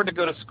could afford to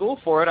go to school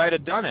for it, I'd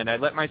have done it. I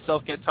let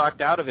myself get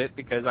talked out of it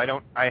because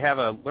I have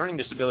a learning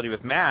disability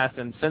with math,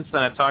 and since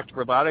then I've talked to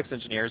robotics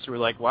engineers who are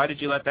like, why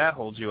did you let that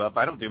hold you up?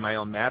 I don't do my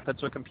own math.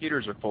 That's what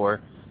computers are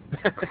for.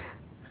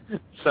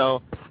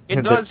 So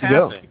it does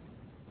happen.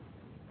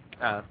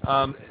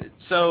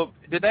 So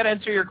did that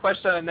answer your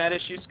question on that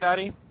issue,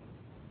 Scotty?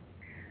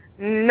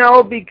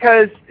 No,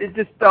 because it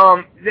just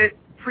that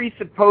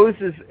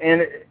presupposes,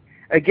 and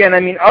again, I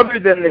mean, other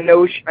than the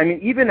notion, I mean,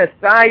 even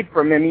aside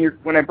from, I mean,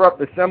 when I brought up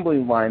the assembly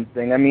line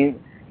thing, I mean,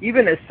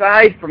 even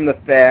aside from the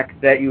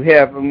fact that you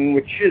have, I mean,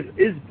 which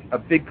is a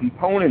big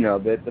component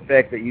of it, the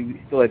fact that you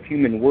still have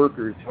human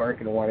workers who aren't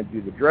going to want to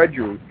do the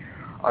drudgery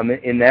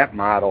in that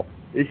model,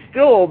 is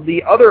still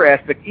the other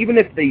aspect, even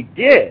if they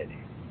did,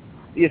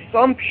 the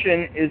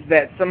assumption is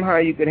that somehow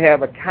you could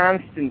have a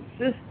constant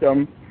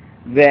system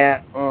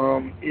that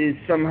is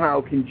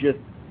somehow can just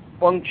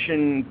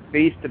function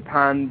based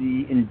upon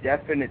the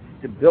indefinite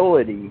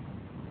stability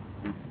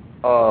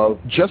of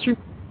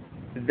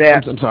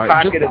that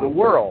pocket of the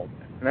world.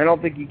 And I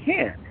don't think you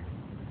can.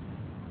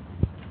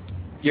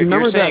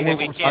 You're saying that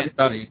we can't...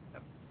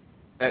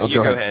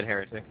 go ahead,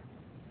 Heretic.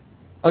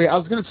 Okay, I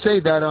was going to say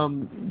that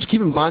just keep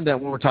in mind that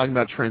when we're talking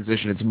about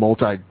transition, it's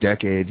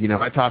multi-decade. You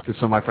know, I talk to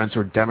some of my friends who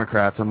are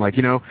Democrats. I'm like,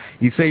 you know,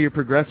 you say you're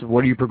progressive.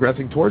 What are you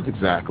progressing towards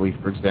exactly,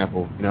 for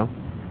example, you know?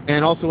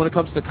 And also when it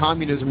comes to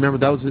communism, remember,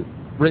 that was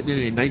written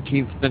in a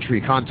 19th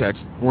century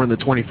context. We're in the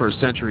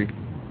 21st century.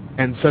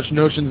 And such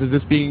notions as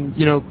this being,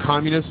 you know,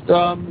 communist,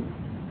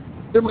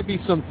 there might be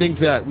some things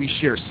that we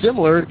share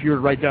similar. If you were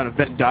to write down a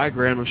Venn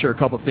diagram, I'm sure a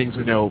couple of things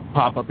would, you know,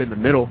 pop up in the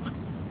middle.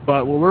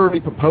 But what we're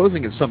really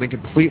proposing is something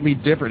completely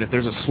different. If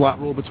there's a slot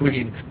rule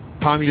between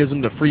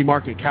communism to free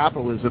market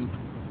capitalism,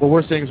 what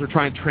we're saying is we're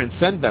trying to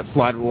transcend that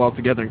slide rule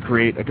altogether and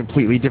create a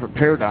completely different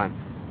paradigm.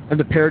 And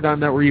the paradigm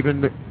that we're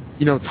even,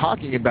 you know,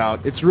 talking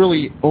about, it's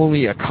really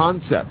only a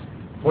concept.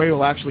 The way it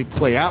will actually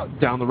play out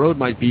down the road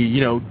might be,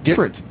 you know,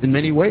 different in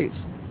many ways.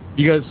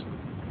 Because,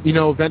 you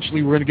know,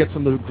 eventually we're going to get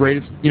some of the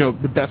greatest, you know,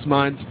 the best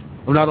minds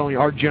of not only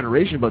our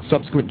generation, but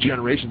subsequent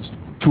generations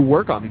to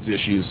work on these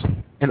issues.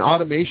 And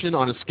automation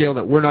on a scale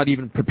that we're not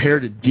even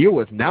prepared to deal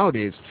with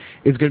nowadays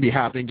is going to be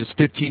happening just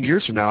 15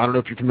 years from now. I don't know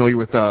if you're familiar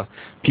with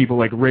people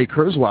like Ray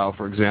Kurzweil,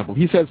 for example.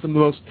 He says some of the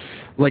most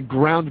like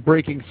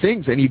groundbreaking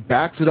things, and he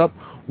backs it up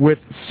with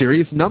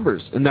serious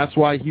numbers. And that's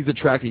why he's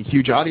attracting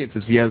huge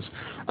audiences. He has,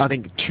 I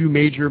think, 2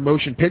 major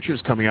motion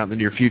pictures coming out in the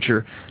near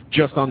future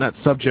just on that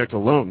subject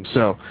alone.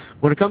 So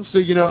when it comes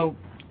to, you know,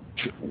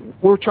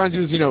 what we're trying to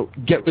do is, you know,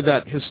 get with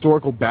that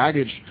historical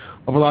baggage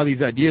of a lot of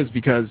these ideas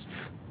because,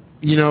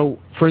 you know,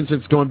 for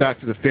instance, going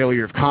back to the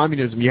failure of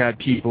communism, you had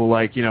people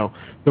like, you know,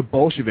 the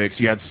Bolsheviks,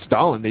 you had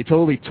Stalin. They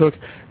totally took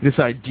this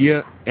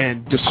idea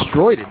and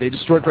destroyed it. They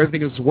destroyed it for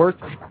everything it was worth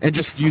and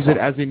just used it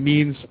as a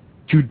means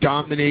to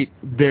dominate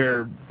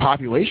their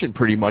population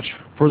pretty much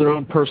for their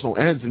own personal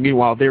ends. And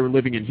meanwhile, they were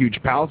living in huge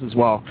palaces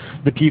while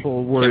the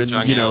people were in,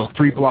 you know,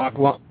 3-block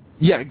long.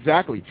 Yeah,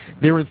 exactly.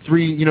 They were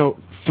in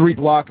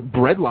 3-block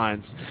bread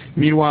lines.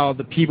 Meanwhile,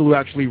 the people who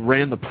actually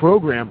ran the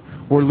program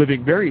were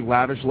living very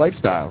lavish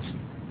lifestyles.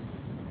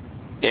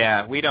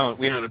 Yeah, we don't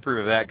approve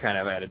of that kind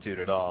of attitude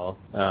at all.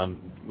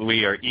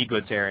 We are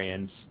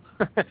egalitarians,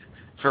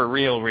 for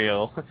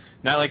real.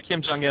 Not like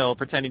Kim Jong-il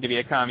pretending to be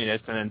a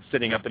communist and then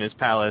sitting up in his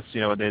palace,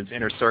 you know, with his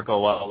inner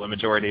circle while the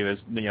majority of his,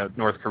 you know,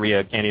 North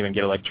Korea can't even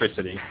get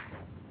electricity.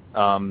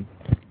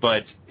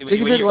 But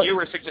you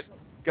were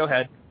go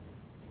ahead.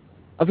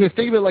 I was going to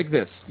think of it like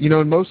this. You know,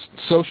 in most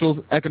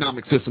social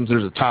economic systems,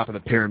 there's a top of the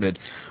pyramid.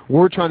 What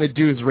we're trying to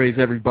do is raise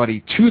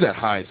everybody to that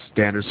highest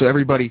standard so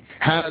everybody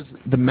has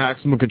the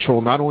maximum control,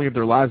 not only of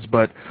their lives,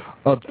 but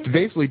to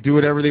basically do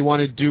whatever they want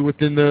to do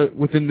within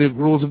the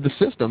rules of the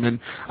system. And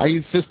I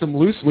use system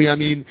loosely. I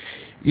mean,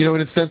 you know,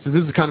 in a sense,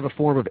 this is kind of a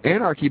form of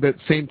anarchy, but at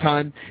the same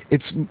time,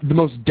 it's the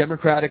most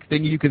democratic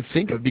thing you can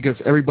think of because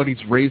everybody's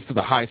raised to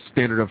the highest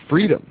standard of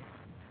freedom.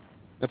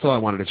 That's all I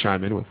wanted to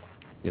chime in with,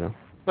 you know.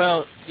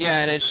 Well, yeah,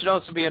 and it should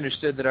also be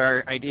understood that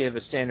our idea of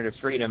a standard of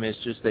freedom is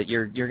just that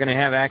you're going to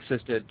have access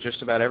to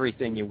just about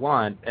everything you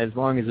want as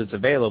long as it's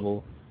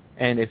available.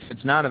 And if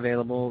it's not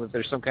available, if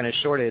there's some kind of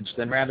shortage,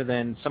 then rather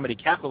than somebody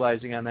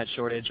capitalizing on that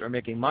shortage or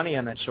making money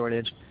on that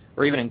shortage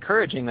or even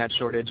encouraging that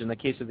shortage in the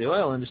case of the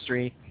oil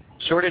industry,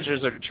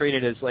 shortages are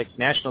treated as like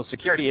national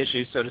security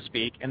issues, so to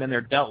speak, and then they're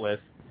dealt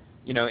with.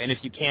 You know, and if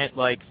you can't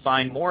like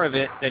find more of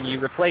it, then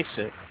you replace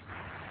it.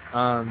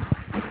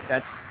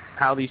 That's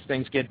how these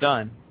things get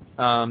done.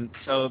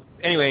 So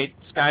anyway,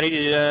 Scotty,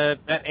 did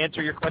that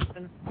answer your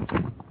question?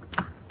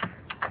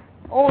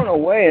 Oh, in a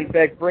way. In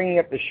fact, bringing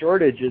up the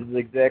shortage is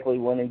exactly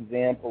one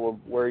example of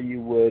where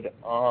you would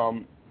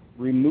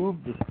remove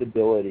the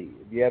stability.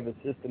 If you have a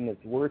system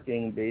that's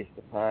working based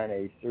upon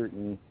a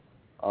certain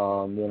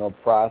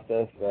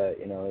process.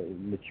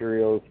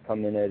 Materials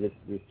come in at a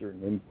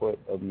certain input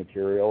of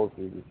materials.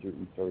 There's a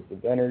certain source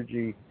of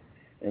energy,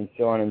 and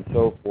so on and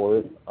so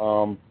forth.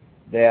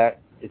 That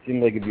it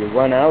seems like if you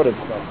run out of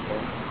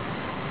something,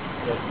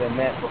 then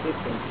that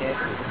system can't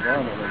just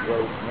run in a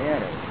right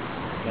manner.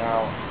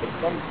 Now,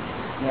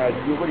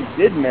 you already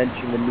did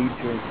mention the need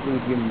to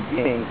include human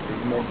beings.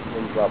 You mentioned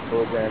things about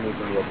programming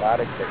and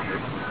robotic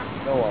technicians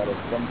and so on at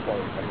some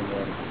point coming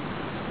in.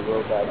 The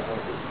robots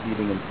aren't just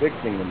feeding and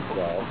fixing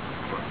themselves.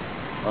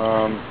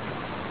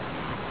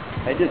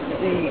 I just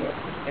see,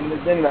 and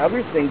then the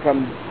other thing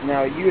comes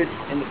now.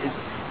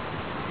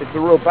 If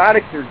the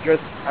robotics are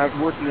just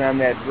working on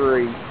that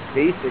very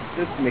basic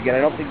system again,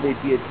 I don't think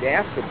they'd be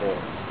adaptable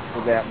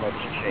for that much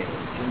change.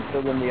 And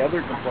so then the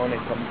other component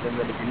comes in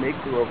that if you make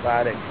the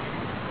robotics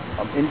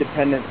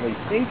independently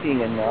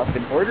thinking enough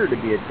in order to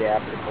be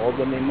adaptable,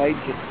 then they might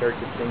just start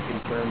to think in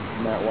terms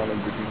of not wanting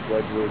to do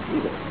drudge work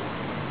either.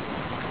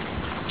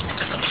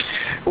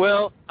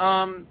 Well,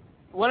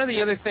 one of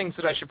the other things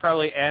that I should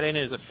probably add in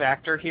as a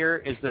factor here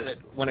is that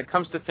when it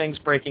comes to things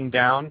breaking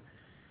down,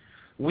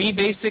 you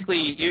have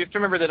to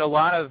remember that a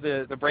lot of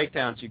the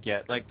breakdowns you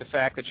get, like the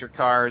fact that your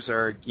cars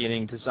are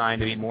getting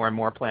designed to be more and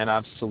more plant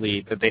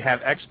obsolete, that they have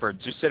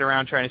experts who sit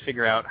around trying to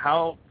figure out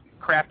how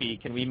crappy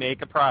can we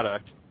make a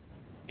product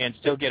and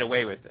still get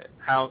away with it?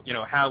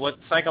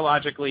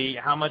 Psychologically,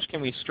 how much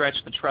can we stretch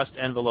the trust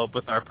envelope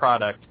with our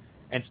product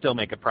and still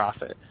make a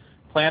profit?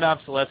 Plant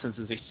obsolescence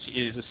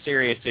is a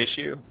serious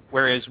issue,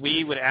 whereas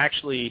we would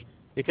actually,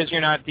 because you're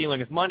not dealing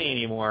with money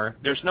anymore,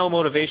 there's no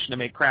motivation to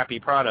make crappy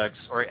products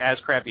or as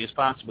crappy as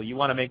possible. You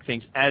want to make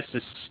things as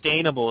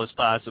sustainable as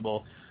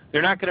possible.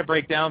 They're not going to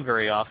break down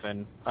very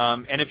often.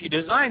 And if you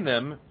design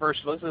them,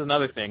 first of all, this is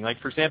another thing. Like,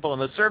 for example, in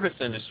the service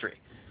industry,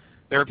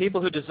 there are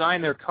people who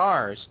design their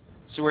cars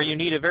so where you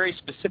need a very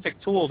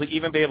specific tool to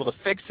even be able to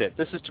fix it.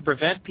 This is to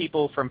prevent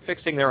people from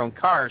fixing their own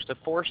cars, to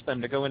force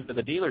them to go into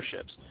the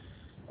dealerships.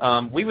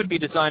 We would be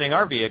designing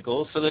our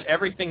vehicles so that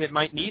everything that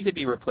might need to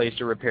be replaced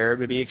or repaired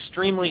would be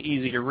extremely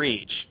easy to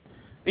reach.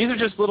 These are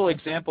just little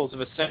examples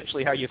of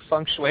essentially how you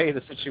feng shui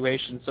the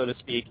situation, so to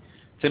speak,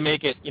 to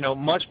make it,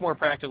 much more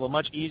practical,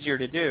 much easier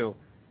to do.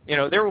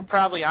 There will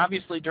probably,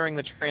 obviously, during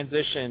the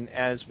transition,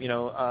 as,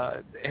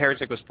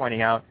 Heretic was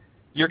pointing out,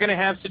 you're going to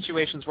have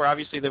situations where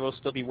obviously there will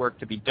still be work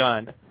to be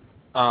done.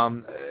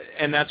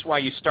 And that's why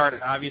you start,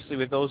 obviously,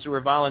 with those who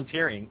are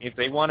volunteering. If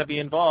they want to be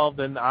involved,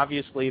 then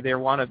obviously they're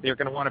going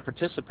to want to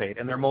participate,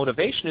 and their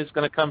motivation is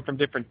going to come from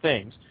different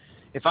things.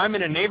 If I'm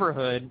in a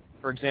neighborhood,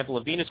 for example,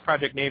 a Venus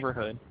Project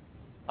neighborhood,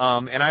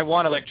 and I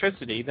want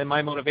electricity, then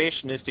my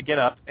motivation is to get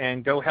up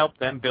and go help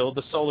them build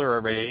the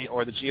solar array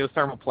or the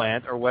geothermal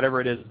plant or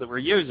whatever it is that we're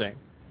using.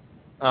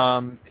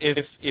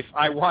 If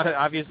I want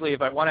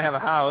to have a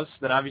house,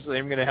 then obviously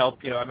I'm going to help.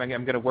 I'm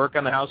going to work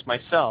on the house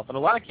myself. In a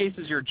lot of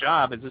cases, your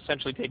job is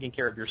essentially taking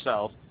care of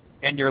yourself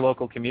and your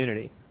local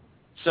community.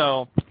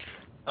 So,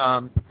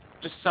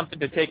 just something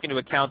to take into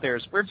account there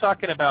is we're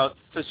talking about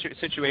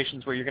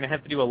situations where you're going to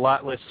have to do a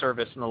lot less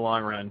service in the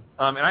long run.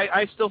 And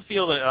I still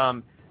feel that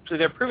actually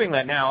they're proving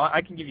that now.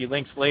 I can give you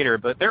links later,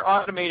 but they're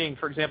automating,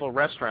 for example,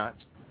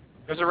 restaurants.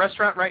 There's a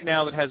restaurant right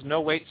now that has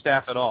no wait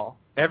staff at all.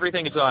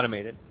 Everything is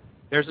automated.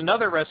 There's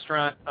another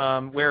restaurant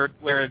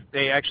where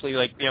they actually,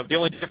 the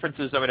only difference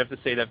is I would have to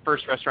say that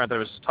first restaurant that I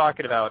was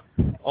talking about,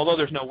 although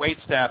there's no wait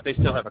staff, they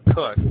still have a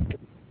cook.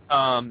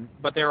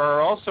 But there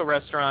are also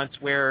restaurants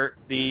where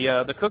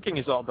the cooking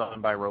is all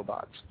done by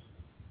robots.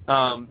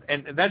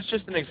 And that's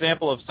just an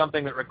example of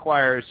something that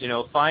requires,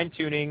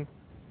 fine-tuning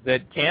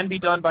that can be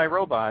done by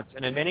robots.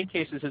 And in many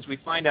cases, as we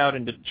find out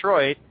in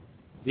Detroit,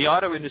 the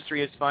auto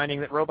industry is finding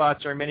that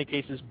robots are in many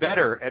cases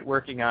better at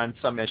working on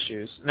some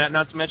issues.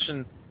 Not to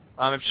mention,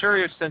 I'm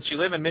sure since you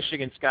live in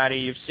Michigan, Scotty,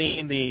 you've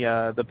seen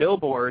the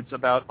billboards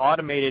about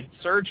automated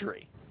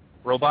surgery,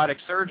 robotic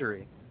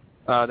surgery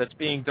that's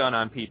being done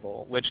on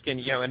people, which can,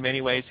 in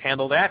many ways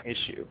handle that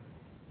issue.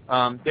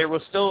 There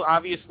will still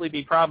obviously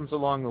be problems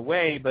along the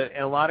way, but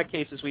in a lot of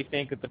cases we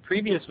think that the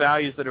previous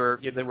values that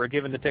were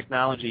given to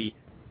technology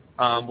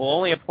will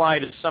only apply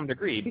to some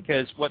degree,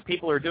 because what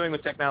people are doing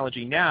with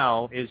technology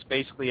now is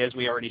basically, as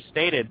we already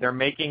stated, they're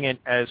making it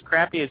as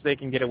crappy as they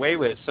can get away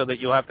with so that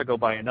you'll have to go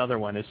buy another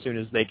one as soon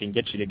as they can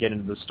get you to get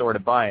into the store to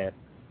buy it.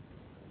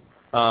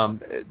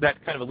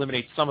 That kind of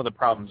eliminates some of the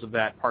problems of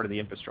that part of the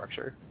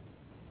infrastructure.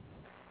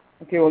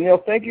 Okay, well,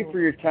 Neil, thank you for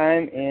your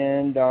time,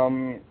 and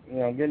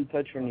get in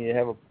touch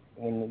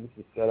when this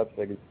is set up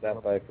so I can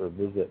stop by for a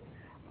visit.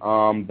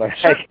 But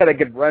I gotta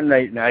get run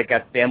right now. I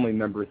got family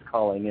members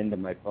calling into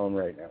my phone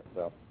right now,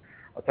 so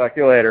I'll talk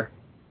to you later.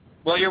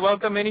 Well, you're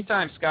welcome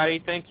anytime,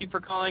 Scotty. Thank you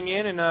for calling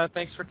in, and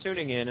thanks for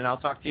tuning in, and I'll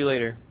talk to you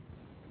later.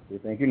 Okay,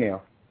 thank you,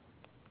 Neil.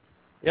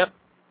 Yep.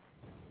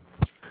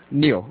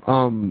 Neil, I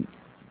don't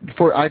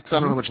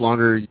know how much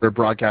longer your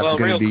broadcast is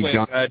going to be.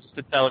 Real quick, just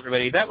to tell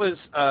everybody, that was,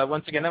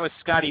 once again, that was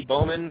Scotty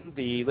Bowman,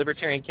 the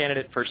Libertarian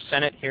candidate for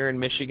Senate here in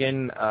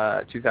Michigan,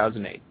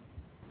 2008.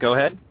 Go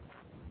ahead.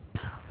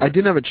 I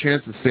didn't have a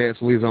chance to say it,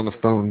 so Lee's on the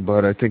phone,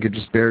 but I think it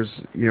just bears,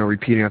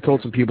 repeating. I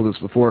told some people this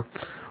before.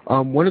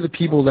 One of the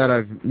people that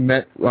I've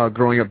met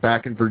growing up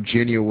back in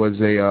Virginia was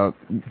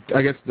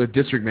I guess the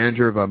district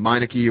manager of a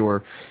Meineke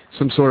or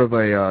some sort of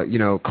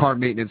a, car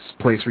maintenance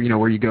place where,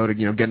 where you go to,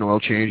 get an oil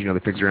change, they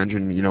fix your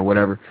engine,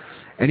 whatever.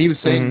 And he was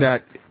saying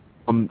that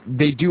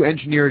they do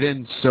engineer it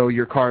in so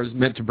your car is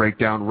meant to break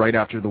down right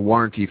after the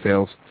warranty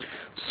fails.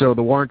 So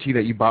the warranty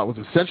that you bought was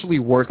essentially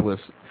worthless,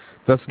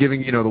 thus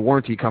giving, the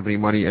warranty company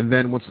money. And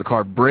then once the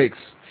car breaks,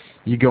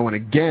 you go in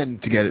again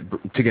to get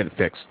it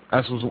fixed.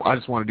 I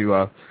just wanted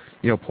to,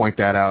 point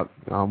that out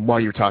while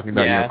you're talking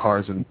about your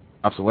cars and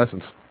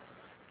obsolescence.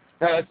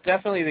 No, it's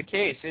definitely the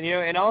case. And,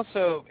 and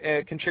also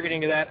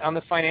contributing to that, on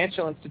the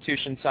financial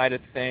institution side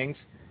of things,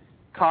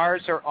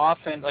 cars are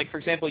often, like, for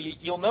example,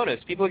 you'll notice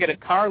people get a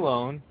car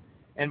loan,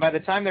 and by the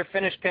time they're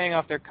finished paying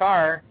off their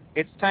car,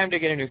 it's time to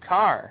get a new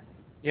car.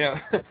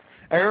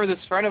 I remember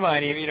this friend of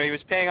mine, he was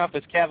paying off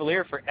his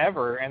Cavalier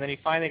forever, and then he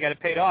finally got it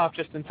paid off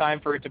just in time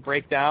for it to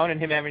break down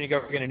and him having to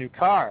go get a new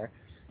car,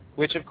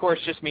 which, of course,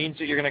 just means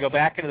that you're going to go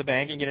back into the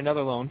bank and get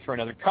another loan for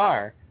another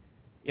car.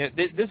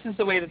 This is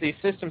the way that these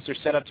systems are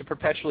set up to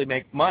perpetually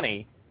make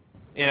money,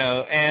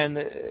 and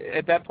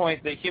at that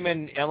point, the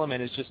human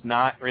element is just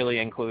not really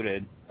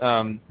included,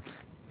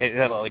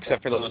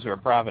 except for those who are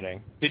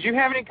profiting. Did you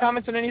have any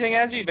comments on anything,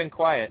 Azzy? You've been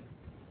quiet.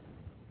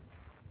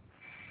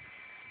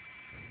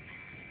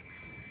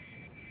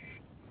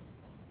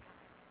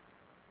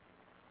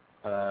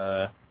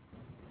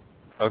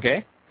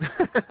 Okay.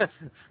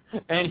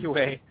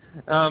 Anyway,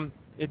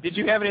 did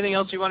you have anything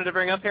else you wanted to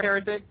bring up here,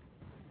 Heretic?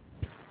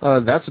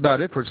 That's about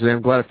it for today.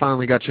 I'm glad I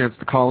finally got a chance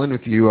to call in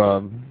with you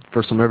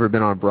first time I've ever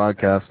been on a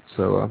broadcast.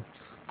 So,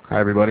 hi,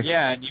 everybody.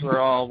 Yeah, and you were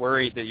all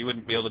worried that you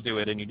wouldn't be able to do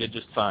it, and you did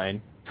just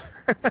fine.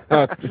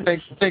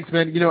 Thanks,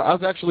 man.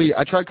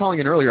 I tried calling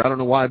in earlier. I don't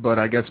know why, but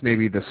I guess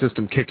maybe the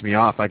system kicked me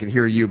off. I could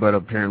hear you, but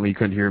apparently you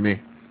couldn't hear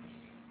me.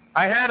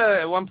 I had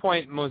at one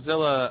point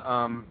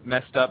Mozilla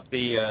messed up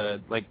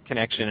the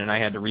connection, and I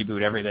had to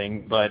reboot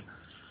everything. But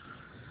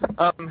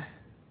Azzy,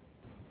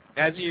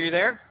 are you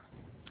there?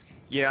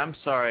 Yeah, I'm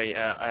sorry.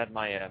 I had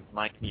my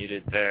mic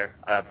muted there,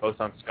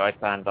 both on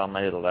Skype and on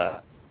my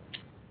little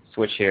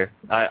switch here.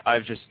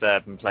 I've just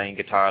been playing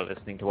guitar,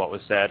 listening to what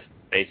was said,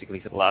 basically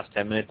for the last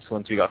 10 minutes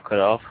once we got cut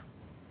off.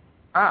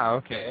 Ah,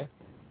 okay.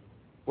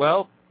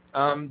 Well,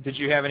 did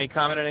you have any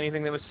comment on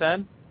anything that was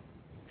said?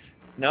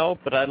 No,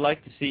 but I'd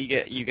like to see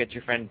you get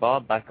your friend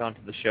Bob back onto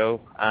the show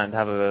and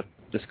have a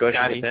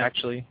discussion with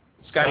him.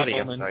 Scotty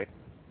I'm Bowman. sorry.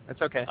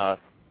 That's okay.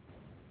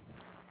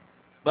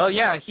 Well,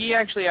 yeah,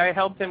 I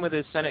helped him with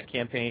his Senate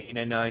campaign,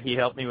 and he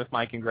helped me with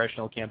my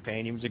congressional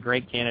campaign. He was a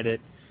great candidate,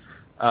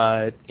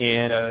 and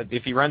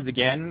if he runs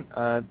again,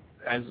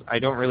 as I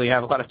don't really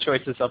have a lot of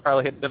choices, I'll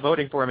probably hit the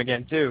voting for him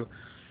again, too,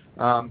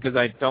 because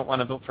I don't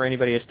want to vote for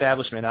anybody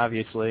establishment,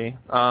 obviously.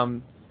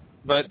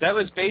 But that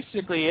was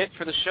basically it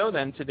for the show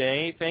then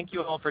today. Thank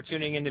you all for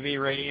tuning into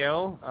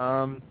V-Radio.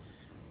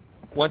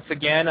 Once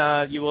again,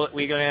 we're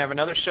going to have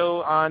another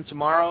show on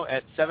tomorrow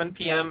at 7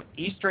 p.m.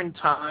 Eastern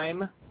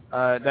Time.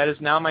 That is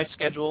now my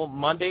schedule,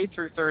 Monday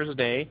through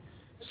Thursday,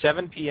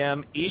 7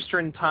 p.m.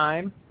 Eastern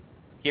Time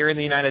here in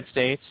the United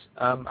States.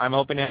 I'm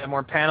hoping to have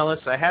more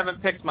panelists. I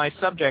haven't picked my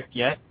subject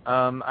yet.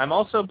 I'm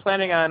also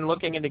planning on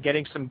looking into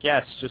getting some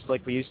guests, just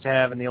like we used to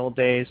have in the old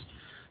days.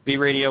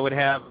 V-Radio would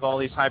have all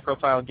these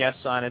high-profile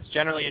guests on. It's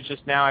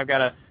just now I've got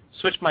to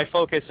switch my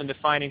focus into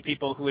finding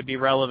people who would be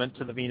relevant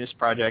to the Venus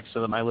Project so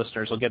that my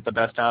listeners will get the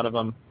best out of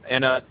them.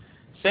 And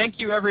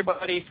thank you,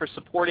 everybody, for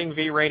supporting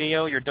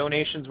V-Radio. Your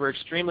donations were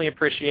extremely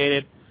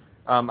appreciated.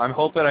 I'm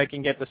hoping I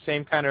can get the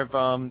same kind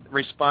of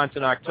response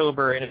in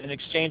October. And in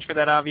exchange for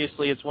that,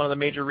 obviously, it's one of the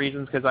major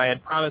reasons because I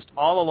had promised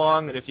all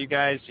along that if you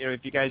guys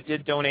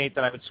did donate,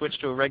 that I would switch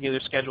to a regular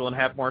schedule and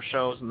have more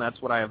shows, and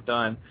that's what I have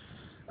done.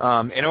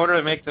 In order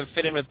to make them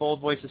fit in with Bold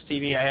Voices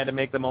TV, I had to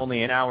make them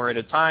only an hour at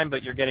a time,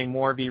 but you're getting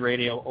more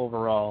V-Radio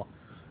overall.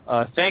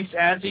 Thanks,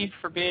 Azzy,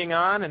 for being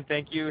on, and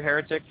thank you,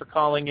 Heretic, for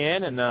calling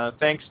in, and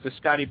thanks to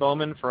Scotty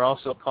Bowman for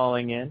also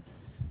calling in.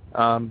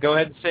 Go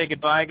ahead and say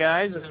goodbye,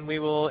 guys, and we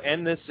will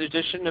end this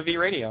edition of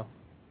V-Radio.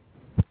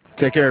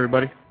 Take care,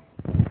 everybody.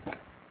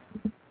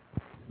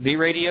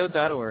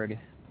 VRadio.org.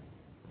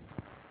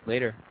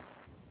 Later.